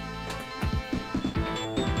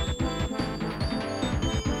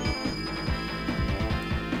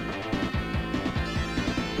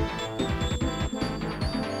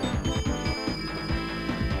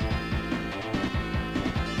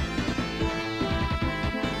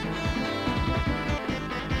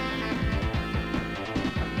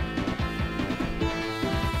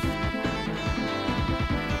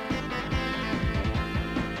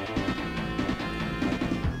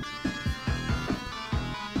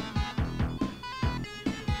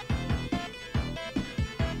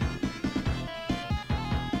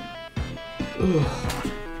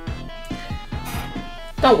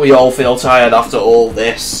 Don't we all feel tired after all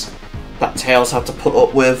this that Tails had to put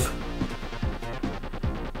up with?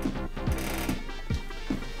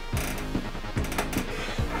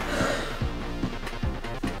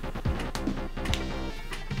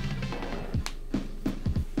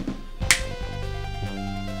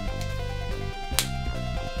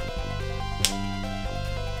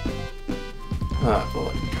 Oh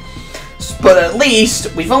boy. But at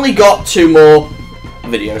least we've only got 2 more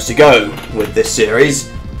videos to go with this series,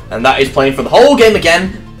 and that is playing for the whole game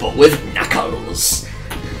again, but with Knuckles.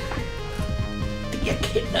 The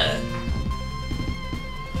echidna.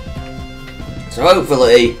 So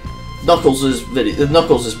hopefully, Knuckles'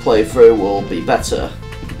 playthrough will be better.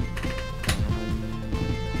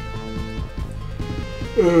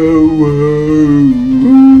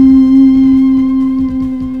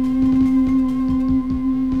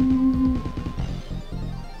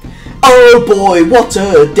 Oh boy, what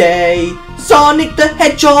a day! Sonic the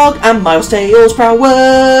Hedgehog and Miles Tails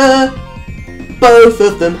Prower! Both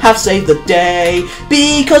of them have saved the day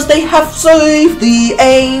because they have saved the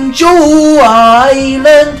Angel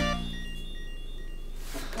Island!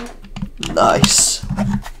 Nice.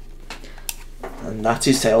 And that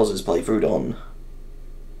is Tails' playthrough done.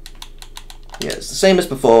 Yeah, it's the same as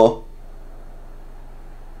before.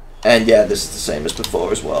 And yeah, this is the same as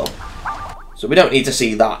before as well. So we don't need to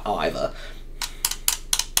see that either.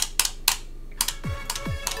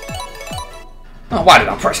 Oh, why did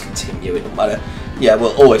I press continue? It doesn't matter. Yeah,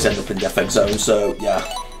 we'll always end up in the FX zone, so yeah.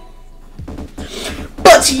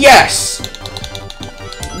 But yes!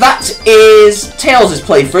 That is Tails'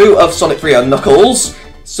 playthrough of Sonic 3 and Knuckles.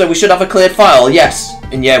 So we should have a cleared file, yes.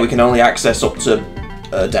 And yeah, we can only access up to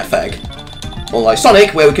Death Egg. Unlike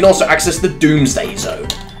Sonic, where we can also access the Doomsday Zone.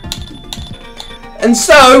 And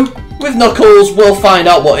so, with Knuckles, we'll find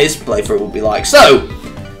out what his playthrough will be like. So,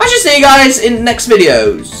 I shall see you guys in next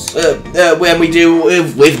videos, when we do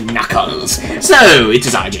with Knuckles. So, it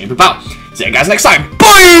is I, Jamie Pal. See you guys next time.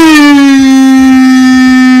 Bye!